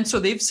 And so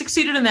they've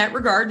succeeded in that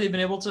regard. They've been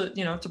able to,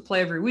 to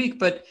play every week.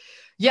 But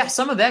yeah,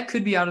 some of that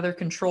could be out of their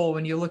control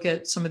when you look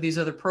at some of these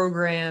other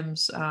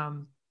programs.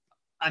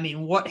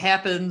 What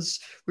happens?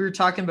 We were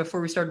talking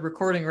before we started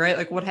recording, right?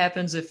 Like, what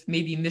happens if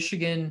maybe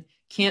Michigan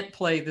can't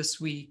play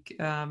this week?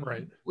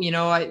 Right.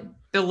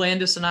 Bill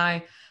Landis and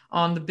I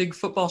on the Big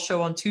Football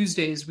Show on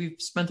Tuesdays, we've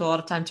spent a lot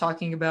of time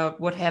talking about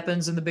what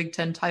happens in the Big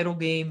Ten title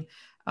game.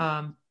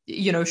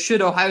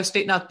 Should Ohio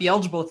State not be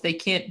eligible if they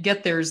can't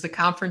get there? Is the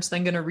conference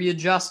then going to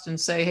readjust and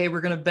say, hey,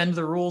 we're going to bend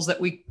the rules that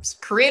we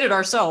created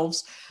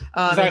ourselves?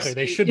 Exactly.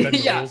 They should bend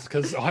the rules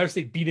because Ohio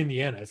State beat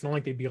Indiana. It's not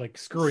like they'd be like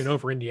screwing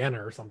over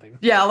Indiana or something.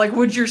 Yeah. Like,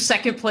 would your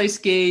second place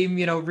game,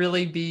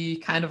 really be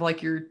kind of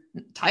like your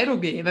title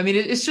game? I mean,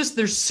 it's just,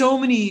 there's so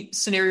many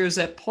scenarios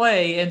at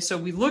play. And so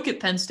we look at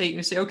Penn State and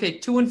we say, okay,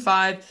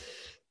 2-5, you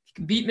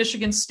can beat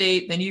Michigan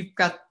State. Then you've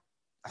got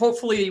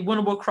hopefully a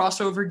winnable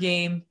crossover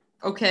game.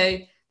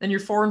 Okay. Then you're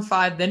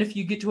 4-5. Then if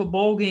you get to a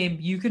bowl game,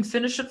 you can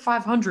finish at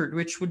 500,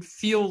 which would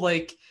feel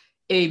like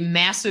a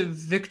massive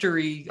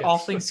victory, yes. All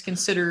things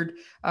considered.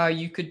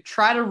 You could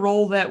try to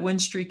roll that win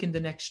streak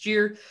into next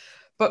year.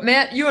 But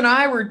Matt, you and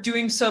I were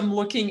doing some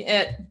looking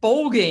at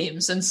bowl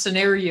games and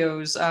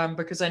scenarios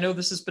because I know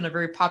this has been a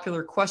very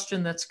popular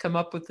question that's come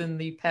up within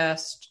the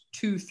past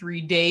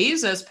 2-3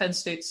 days as Penn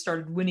State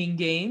started winning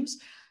games.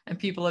 And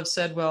people have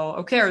said, well,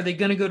 okay, are they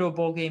going to go to a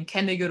bowl game?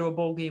 Can they go to a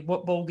bowl game?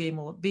 What bowl game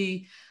will it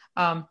be?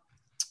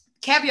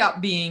 Caveat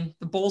being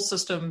the bowl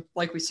system,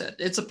 like we said,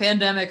 it's a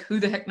pandemic.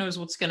 Who the heck knows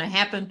what's going to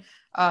happen?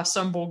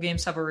 Some bowl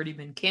games have already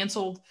been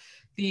canceled.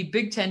 The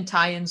Big Ten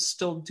tie-ins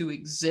still do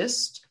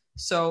exist.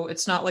 So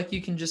it's not like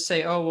you can just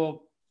say, oh,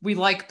 well, we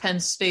like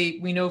Penn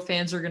State. We know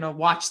fans are going to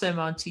watch them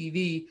on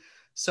TV.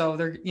 So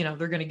they're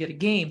going to get a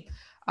game.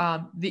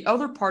 The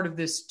other part of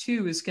this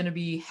too is going to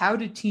be how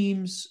do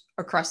teams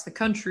across the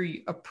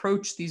country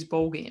approach these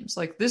bowl games?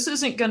 Like, this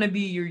isn't going to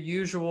be your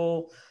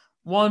usual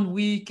 1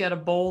 week at a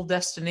bowl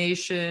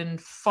destination,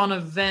 fun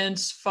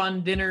events,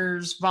 fun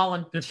dinners,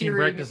 volunteering. 15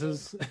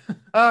 breakfasts.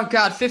 Oh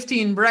God,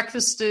 15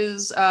 breakfasts.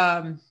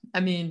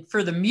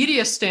 For the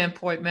media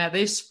standpoint, Matt,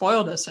 they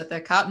spoiled us at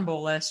that Cotton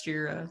Bowl last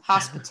year. A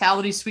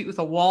hospitality suite with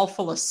a wall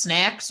full of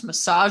snacks,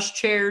 massage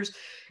chairs.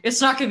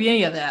 It's not going to be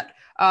any of that.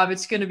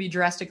 It's going to be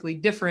drastically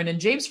different. And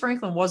James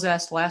Franklin was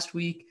asked last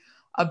week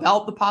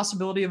about the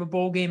possibility of a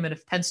bowl game and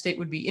if Penn State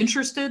would be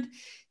interested.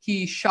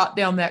 He shot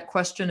down that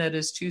question at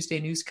his Tuesday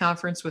news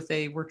conference with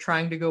we're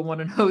trying to go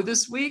 1-0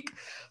 this week.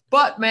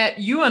 But Matt,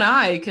 you and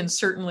I can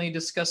certainly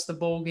discuss the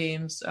bowl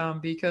games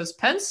because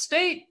Penn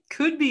State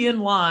could be in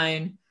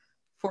line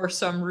for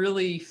some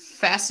really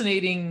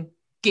fascinating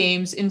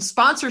games in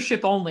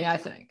sponsorship only, I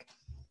think.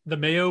 The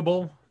Mayo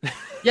Bowl?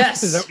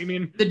 Yes. Is that what you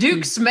mean? The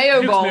Duke's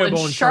Mayo Bowl in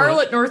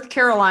Charlotte, North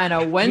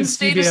Carolina,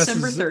 Wednesday,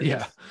 December 30th.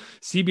 Yeah.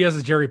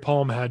 CBS's Jerry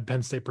Palm had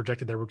Penn State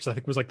projected there, which I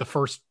think was like the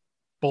first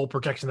bowl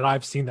projection that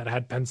I've seen that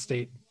had Penn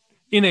State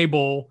in a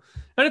bowl,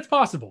 and it's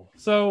possible.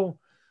 So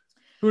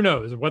who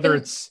knows whether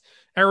it's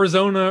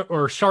Arizona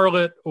or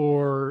Charlotte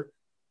or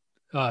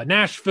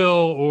Nashville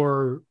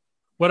or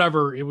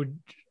whatever. It would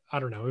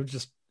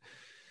just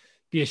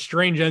be a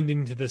strange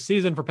ending to the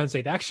season for Penn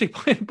State to actually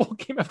play a bowl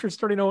game after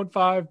starting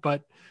 0-5,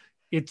 but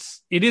it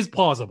is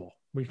plausible.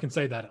 We can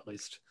say that at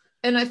least.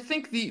 And I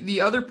think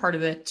the other part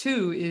of that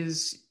too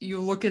is you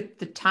look at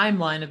the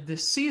timeline of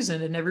this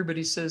season and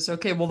everybody says,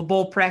 okay, well, the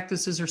bowl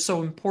practices are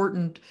so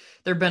important.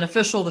 They're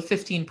beneficial, the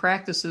 15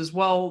 practices.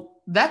 Well,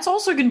 that's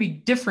also going to be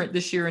different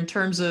this year in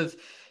terms of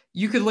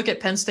you could look at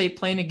Penn State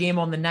playing a game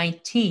on the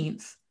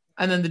 19th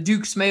and then the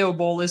Duke's Mayo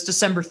Bowl is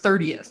December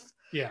 30th.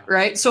 Yeah.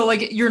 Right. So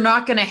like you're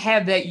not going to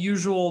have that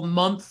usual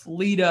month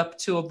lead up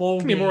to a bowl game.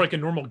 It's going to be more like a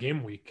normal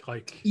game week.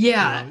 Like,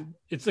 yeah,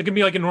 it's going to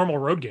be like a normal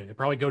road game. They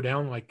probably go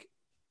down like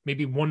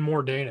maybe one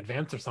more day in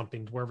advance or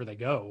something to wherever they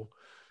go.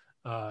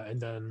 And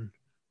then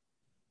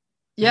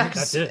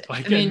that's it.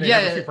 Like, they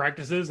have a few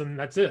practices and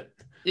that's it.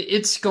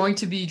 It's going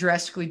to be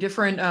drastically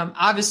different.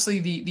 Obviously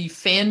the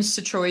fan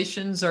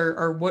situations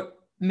are what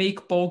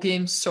make bowl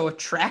games so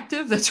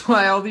attractive. That's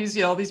why all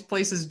these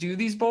places do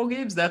these bowl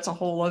games. That's a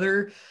whole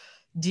other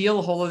deal,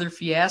 a whole other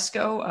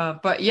fiasco.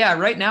 But yeah,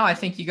 right now I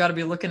think you got to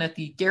be looking at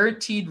the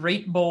Guaranteed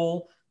Rate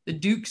Bowl, the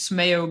Duke's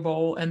Mayo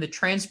Bowl, and the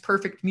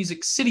TransPerfect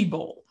Music City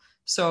Bowl.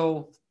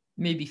 So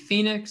maybe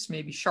Phoenix,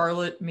 maybe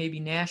Charlotte, maybe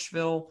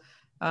Nashville.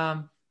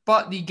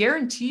 But the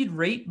Guaranteed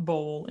Rate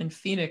Bowl in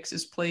Phoenix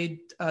is played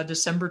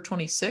December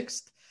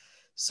 26th.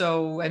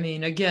 So, I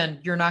mean, again,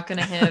 you're not going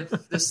to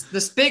have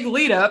this big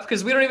lead up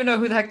because we don't even know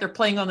who the heck they're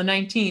playing on the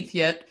 19th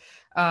yet.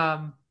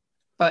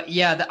 But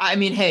yeah,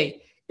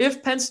 hey,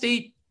 if Penn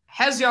State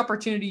has the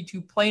opportunity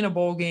to play in a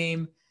bowl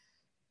game,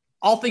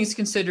 all things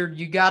considered,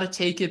 you got to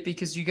take it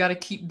because you got to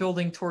keep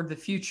building toward the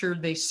future.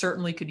 They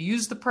certainly could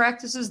use the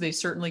practices. They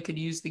certainly could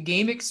use the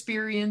game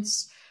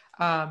experience.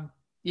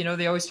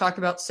 They always talk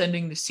about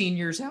sending the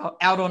seniors out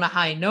on a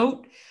high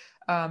note.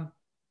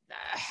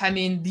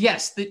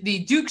 Yes,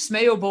 the Duke's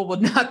Mayo Bowl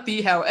would not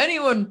be how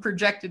anyone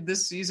projected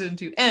this season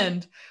to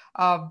end,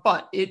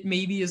 but it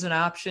maybe is an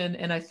option.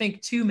 And I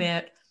think too,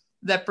 Matt,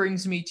 that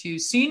brings me to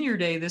Senior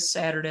Day this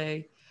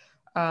Saturday.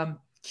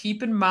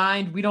 Keep in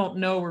mind, we don't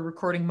know. We're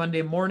recording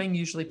Monday morning.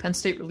 Usually Penn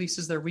State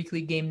releases their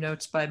weekly game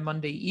notes by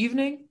Monday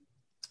evening.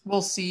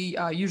 We'll see.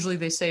 Usually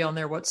they say on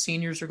there what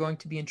seniors are going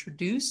to be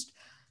introduced.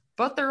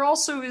 But there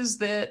also is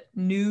that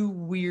new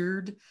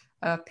weird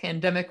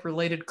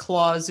pandemic-related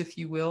clause, if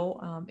you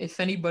will. If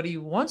anybody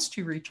wants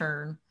to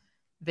return,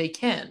 they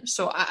can.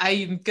 So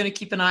I'm going to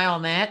keep an eye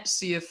on that,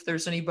 see if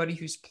there's anybody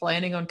who's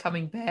planning on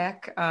coming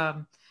back.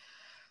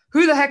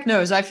 Who the heck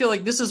knows? I feel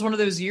like this is one of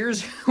those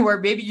years where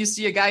maybe you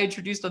see a guy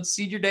introduced on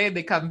Senior Day and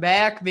they come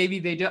back. Maybe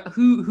they don't.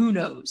 Who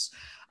knows?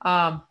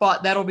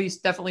 But that'll be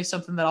definitely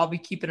something that I'll be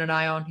keeping an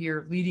eye on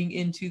here leading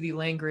into the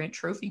Land-Grant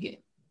Trophy game.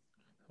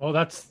 Well,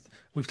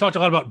 we've talked a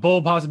lot about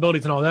bowl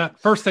possibilities and all that.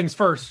 First things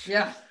first.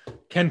 Yeah.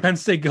 Can Penn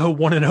State go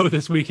 1-0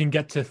 this week and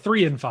get to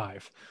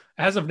 3-5?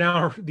 As of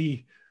now,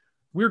 the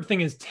weird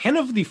thing is 10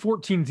 of the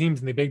 14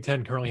 teams in the Big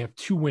Ten currently have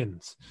 2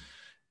 wins.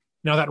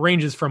 Now that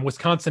ranges from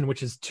Wisconsin,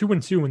 which is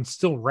 2-2 and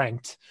still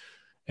ranked,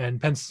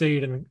 and Penn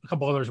State and a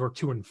couple others were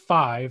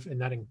 2-5, and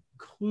that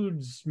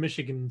includes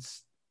Michigan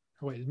State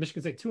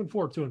 2-4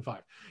 or 2-5.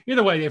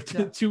 Either way, they have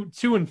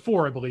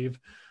 2-4, I believe.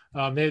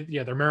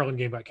 Their Maryland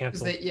game got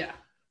canceled.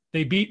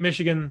 They beat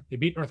Michigan, they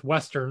beat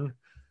Northwestern,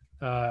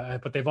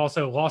 but they've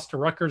also lost to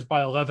Rutgers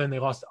by 11. They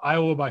lost to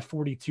Iowa by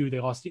 42. They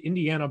lost to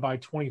Indiana by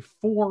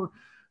 24,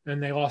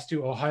 and they lost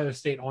to Ohio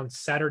State on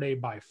Saturday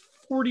by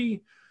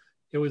 40.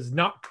 It was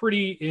not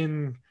pretty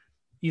in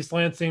East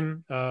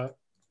Lansing.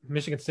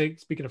 Michigan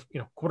State, speaking of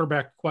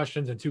quarterback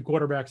questions and 2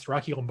 quarterbacks,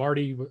 Rocky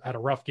Lombardi had a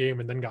rough game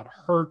and then got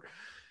hurt.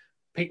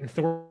 Peyton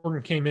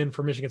Thornton came in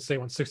for Michigan State,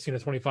 went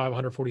 16-25,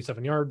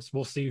 147 yards.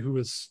 We'll see who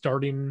is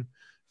starting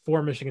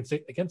for Michigan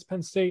State against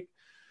Penn State.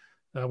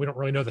 We don't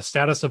really know the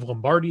status of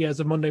Lombardi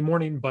as of Monday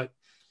morning, but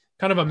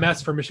kind of a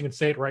mess for Michigan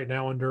State right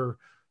now under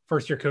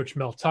first-year coach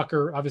Mel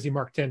Tucker. Obviously,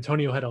 Mark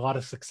D'Antonio had a lot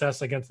of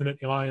success against the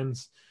Nittany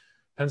Lions.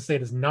 Penn State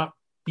has not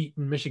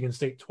beaten Michigan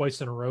State twice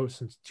in a row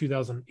since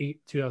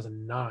 2008,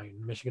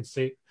 2009. Michigan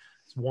State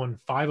has won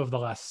 5 of the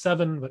last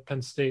 7, but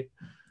Penn State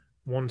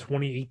won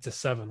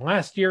 28-7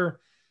 last year.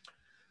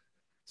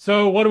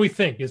 So what do we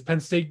think? Is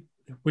Penn State,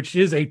 which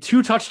is a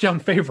 2-touchdown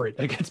favorite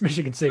against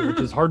Michigan State, which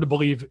is hard to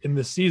believe in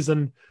this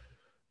season,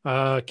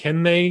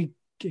 can they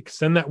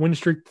extend that win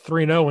streak to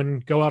 3-0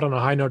 and go out on a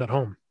high note at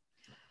home?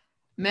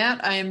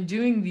 Matt, I am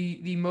doing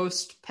the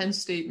most Penn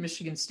State,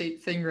 Michigan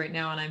State thing right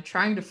now, and I'm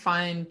trying to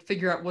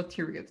figure out the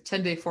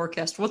 10-day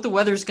forecast, what the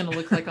weather's going to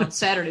look like on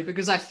Saturday,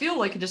 because I feel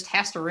like it just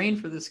has to rain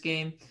for this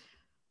game.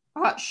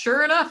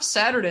 Sure enough,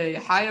 Saturday, a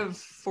high of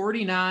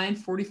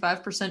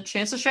 45%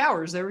 chance of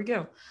showers. There we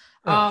go.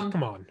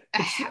 Come on.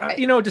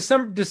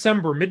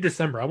 December,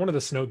 mid-December. I wanted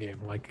a snow game.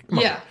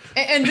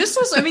 And this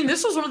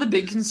was one of the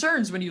big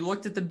concerns when you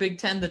looked at the Big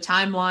Ten, the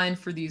timeline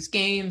for these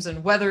games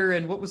and weather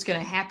and what was going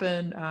to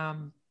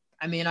happen.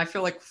 I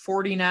feel like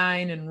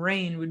 49 and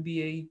rain would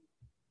be a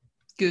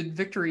good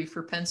victory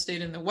for Penn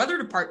State in the weather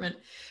department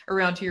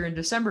around here in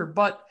December.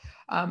 But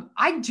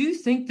I do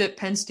think that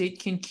Penn State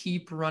can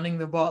keep running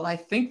the ball. I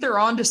think they're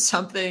onto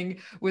something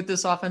with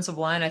this offensive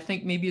line. I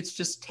think maybe it's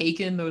just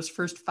taken those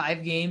first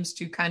 5 games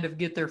to kind of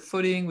get their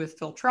footing with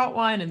Phil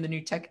Trautwein and the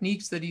new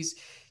techniques that he's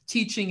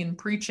teaching and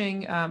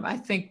preaching. I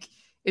think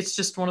it's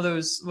just one of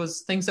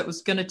those things that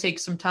was going to take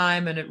some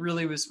time, and it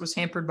really was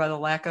hampered by the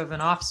lack of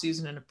an off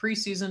season and a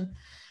preseason.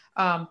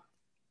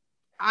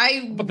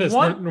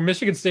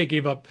 Michigan State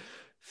gave up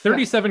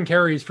 37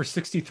 carries for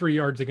 63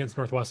 yards against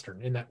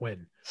Northwestern in that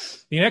win.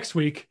 The next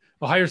week,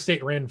 Ohio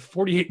State ran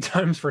 48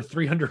 times for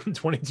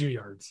 322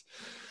 yards.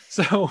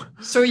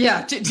 So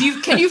yeah,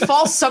 can you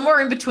fall somewhere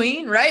in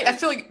between, right? I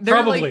feel like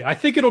probably. I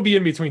think it'll be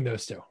in between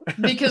those two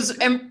because,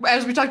 and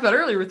as we talked about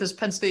earlier with this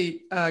Penn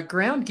State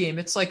ground game,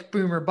 it's like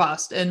boom or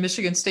bust, and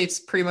Michigan State's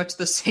pretty much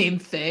the same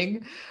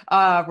thing,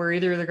 where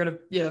either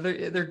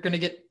they're gonna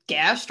get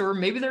gashed or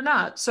maybe they're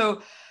not.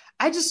 So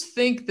I just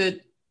think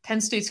that Penn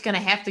State's going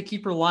to have to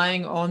keep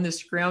relying on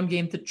this ground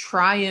game to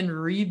try and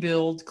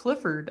rebuild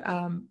Clifford.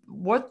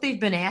 What they've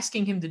been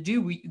asking him to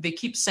do,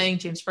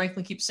 James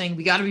Franklin keeps saying,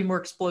 we got to be more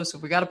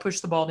explosive. We got to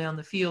push the ball down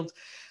the field.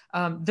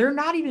 They're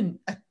not even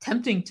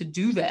attempting to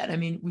do that.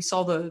 We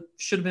saw the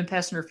should have been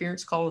pass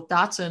interference call with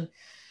Dotson.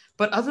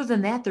 But other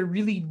than that,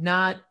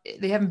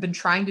 they haven't been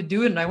trying to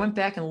do it. And I went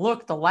back and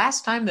looked. The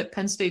last time that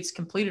Penn State's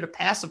completed a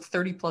pass of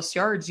 30-plus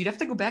yards, you'd have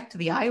to go back to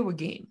the Iowa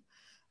game.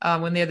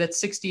 When they had that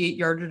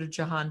 68-yarder to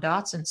Jahan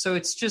Dotson. So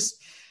it's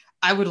just,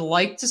 I would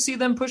like to see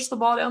them push the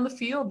ball down the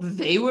field.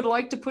 They would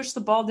like to push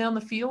the ball down the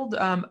field.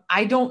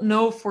 I don't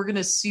know if we're going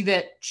to see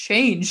that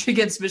change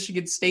against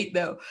Michigan State,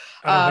 though.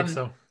 I don't think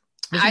so.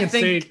 Michigan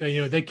State,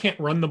 they can't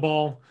run the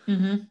ball.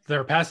 Mm-hmm.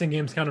 Their passing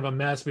game's kind of a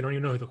mess. We don't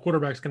even know who the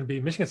quarterback's going to be.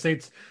 Michigan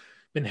State's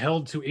been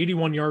held to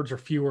 81 yards or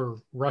fewer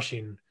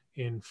rushing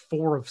in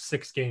 4 of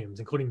 6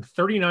 games, including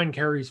 39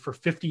 carries for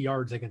 50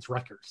 yards against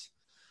Rutgers.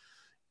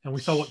 And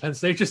we saw what Penn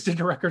State just did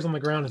to Rutgers on the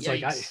ground. It's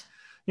Yikes.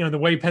 the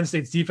way Penn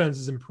State's defense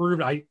has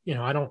improved, I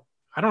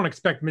don't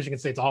expect Michigan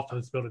State's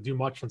offense to be able to do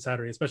much on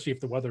Saturday, especially if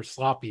the weather's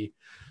sloppy.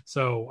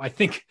 So I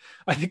think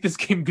this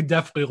game could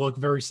definitely look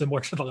very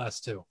similar to the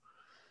last two.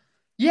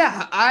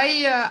 Yeah,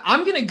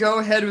 I'm gonna go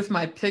ahead with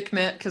my pick,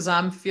 Matt, because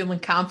I'm feeling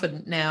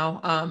confident now.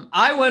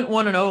 I went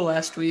 1-0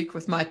 last week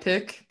with my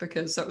pick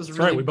because that was That's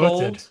really right, we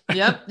bold. both did.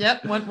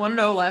 Yep, went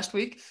 1-0 last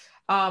week.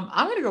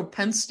 I'm gonna go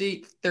Penn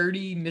State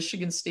 30,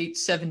 Michigan State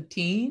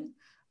 17.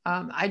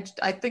 I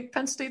think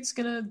Penn State's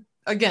gonna,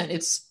 again,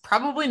 it's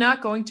probably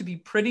not going to be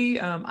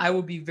pretty. I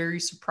will be very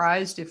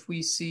surprised if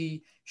we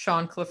see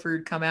Sean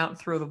Clifford come out and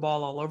throw the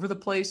ball all over the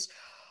place.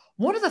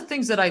 One of the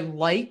things that I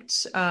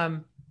liked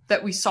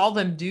that we saw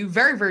them do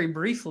very, very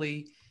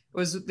briefly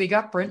was they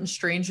got Brenton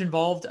Strange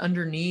involved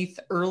underneath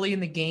early in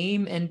the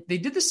game. And they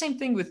did the same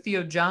thing with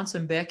Theo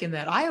Johnson back in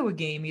that Iowa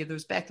game. He had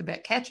those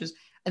back-to-back catches,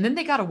 and then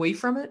they got away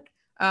from it.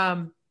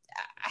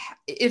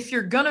 If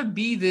you're going to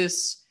be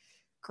this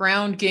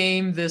ground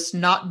game, this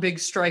not big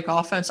strike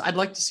offense, I'd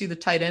like to see the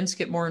tight ends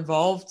get more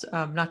involved,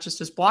 not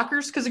just as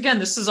blockers. Because again,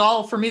 this is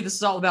all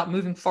about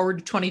moving forward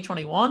to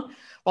 2021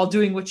 while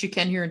doing what you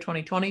can here in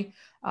 2020.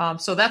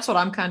 So that's what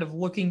I'm kind of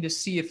looking to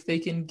see, if they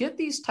can get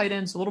these tight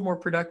ends a little more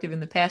productive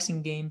in the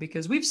passing game,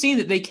 because we've seen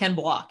that they can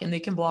block and they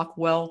can block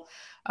well.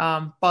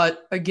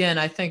 But again,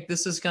 I think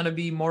this is going to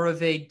be more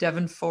of a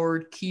Devin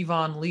Ford,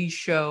 Kevon Lee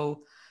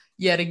show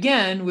yet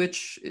again,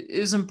 which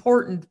is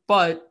important.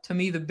 But to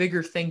me, the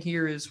bigger thing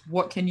here is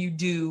what can you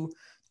do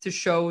to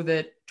show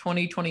that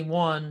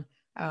 2021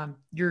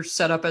 you're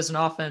set up as an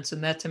offense.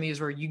 And that to me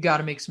is where you got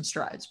to make some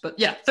strides. But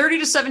yeah,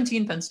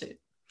 30-17 Penn State.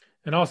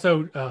 And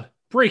also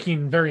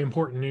breaking very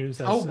important news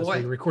as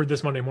we record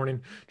this Monday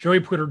morning. Joey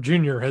Porter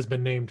Jr. has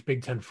been named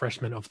Big Ten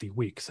Freshman of the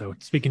Week. So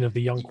speaking of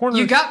the young corners.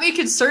 You got me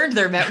concerned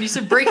there, Matt. When you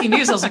said breaking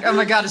news, I was like, oh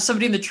my God, is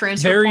somebody in the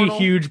transfer portal?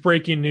 Huge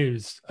breaking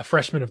news, a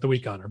Freshman of the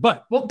Week honor.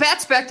 But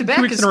bats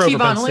back-to-back is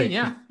Kevon Lee.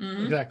 Yeah.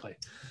 Mm-hmm. Exactly.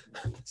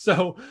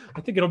 So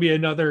I think it'll be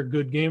another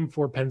good game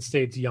for Penn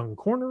State's young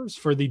corners,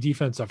 for the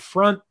defensive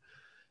front.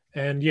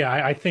 And yeah,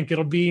 I think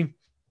it'll be,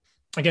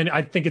 again,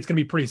 I think it's going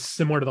to be pretty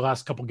similar to the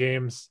last couple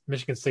games.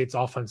 Michigan State's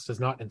offense does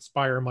not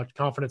inspire much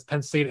confidence.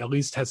 Penn State at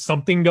least has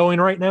something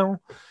going right now.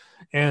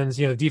 And,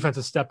 the defense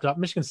has stepped up.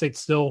 Michigan State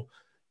still,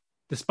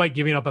 despite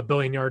giving up 1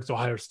 billion yards to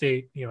Ohio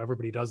State,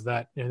 everybody does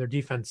that. And their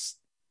defense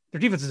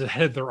is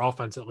ahead of their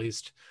offense at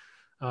least.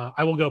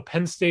 I will go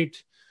Penn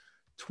State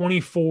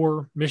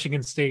 24,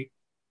 Michigan State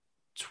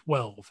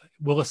 12.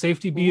 Will a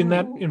safety be in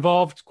that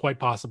involved? Quite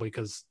possibly,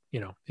 because,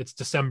 it's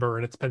December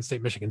and it's Penn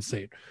State, Michigan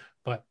State.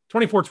 But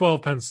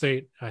 24-12 Penn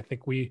State, I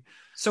think we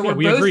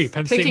agree.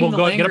 Penn State will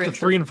get up to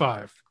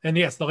 3-5. And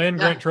yes, the Land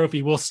Grant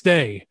Trophy will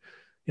stay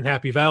in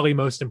Happy Valley,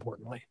 most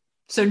importantly.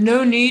 So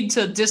no need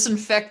to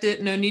disinfect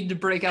it, no need to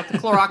break out the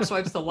Clorox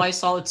wipes, the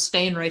Lysol, it's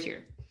staying right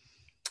here.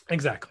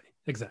 Exactly.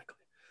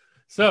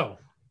 So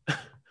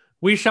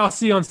we shall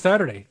see on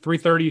Saturday,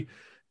 3:30,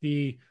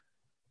 the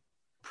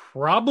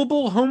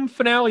probable home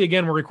finale.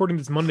 Again, we're recording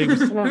this Monday. We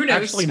still don't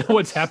actually know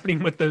what's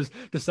happening with those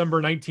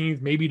December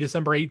 19th, maybe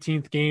December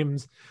 18th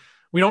games.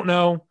 We don't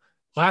know.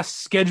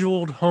 Last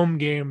scheduled home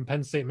game,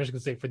 Penn State, Michigan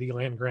State for the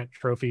Land Grant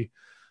Trophy.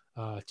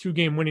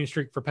 2-game winning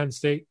streak for Penn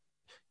State.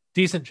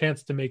 Decent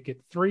chance to make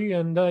it 3.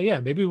 And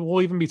maybe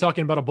we'll even be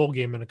talking about a bowl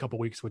game in a couple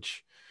weeks,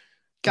 which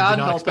God we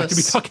do not help expect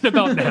us. to be talking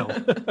about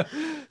now.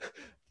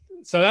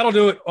 So that'll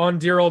do it on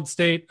Dear Old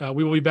State.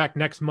 We will be back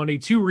next Monday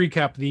to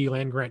recap the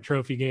Land Grant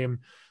Trophy game.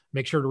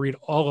 Make sure to read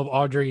all of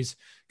Audrey's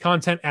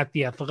content at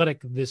The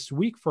Athletic this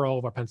week for all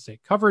of our Penn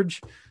State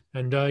coverage.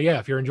 And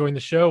if you're enjoying the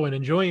show and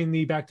enjoying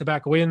the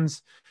back-to-back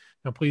wins,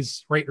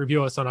 please rate,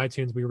 review us on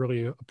iTunes. We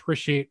really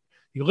appreciate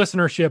the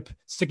listenership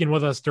sticking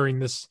with us during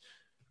this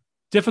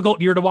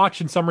difficult year to watch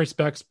in some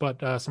respects,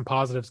 but some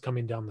positives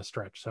coming down the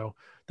stretch. So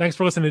thanks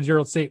for listening to Dear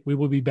Old State. We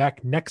will be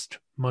back next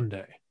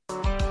Monday.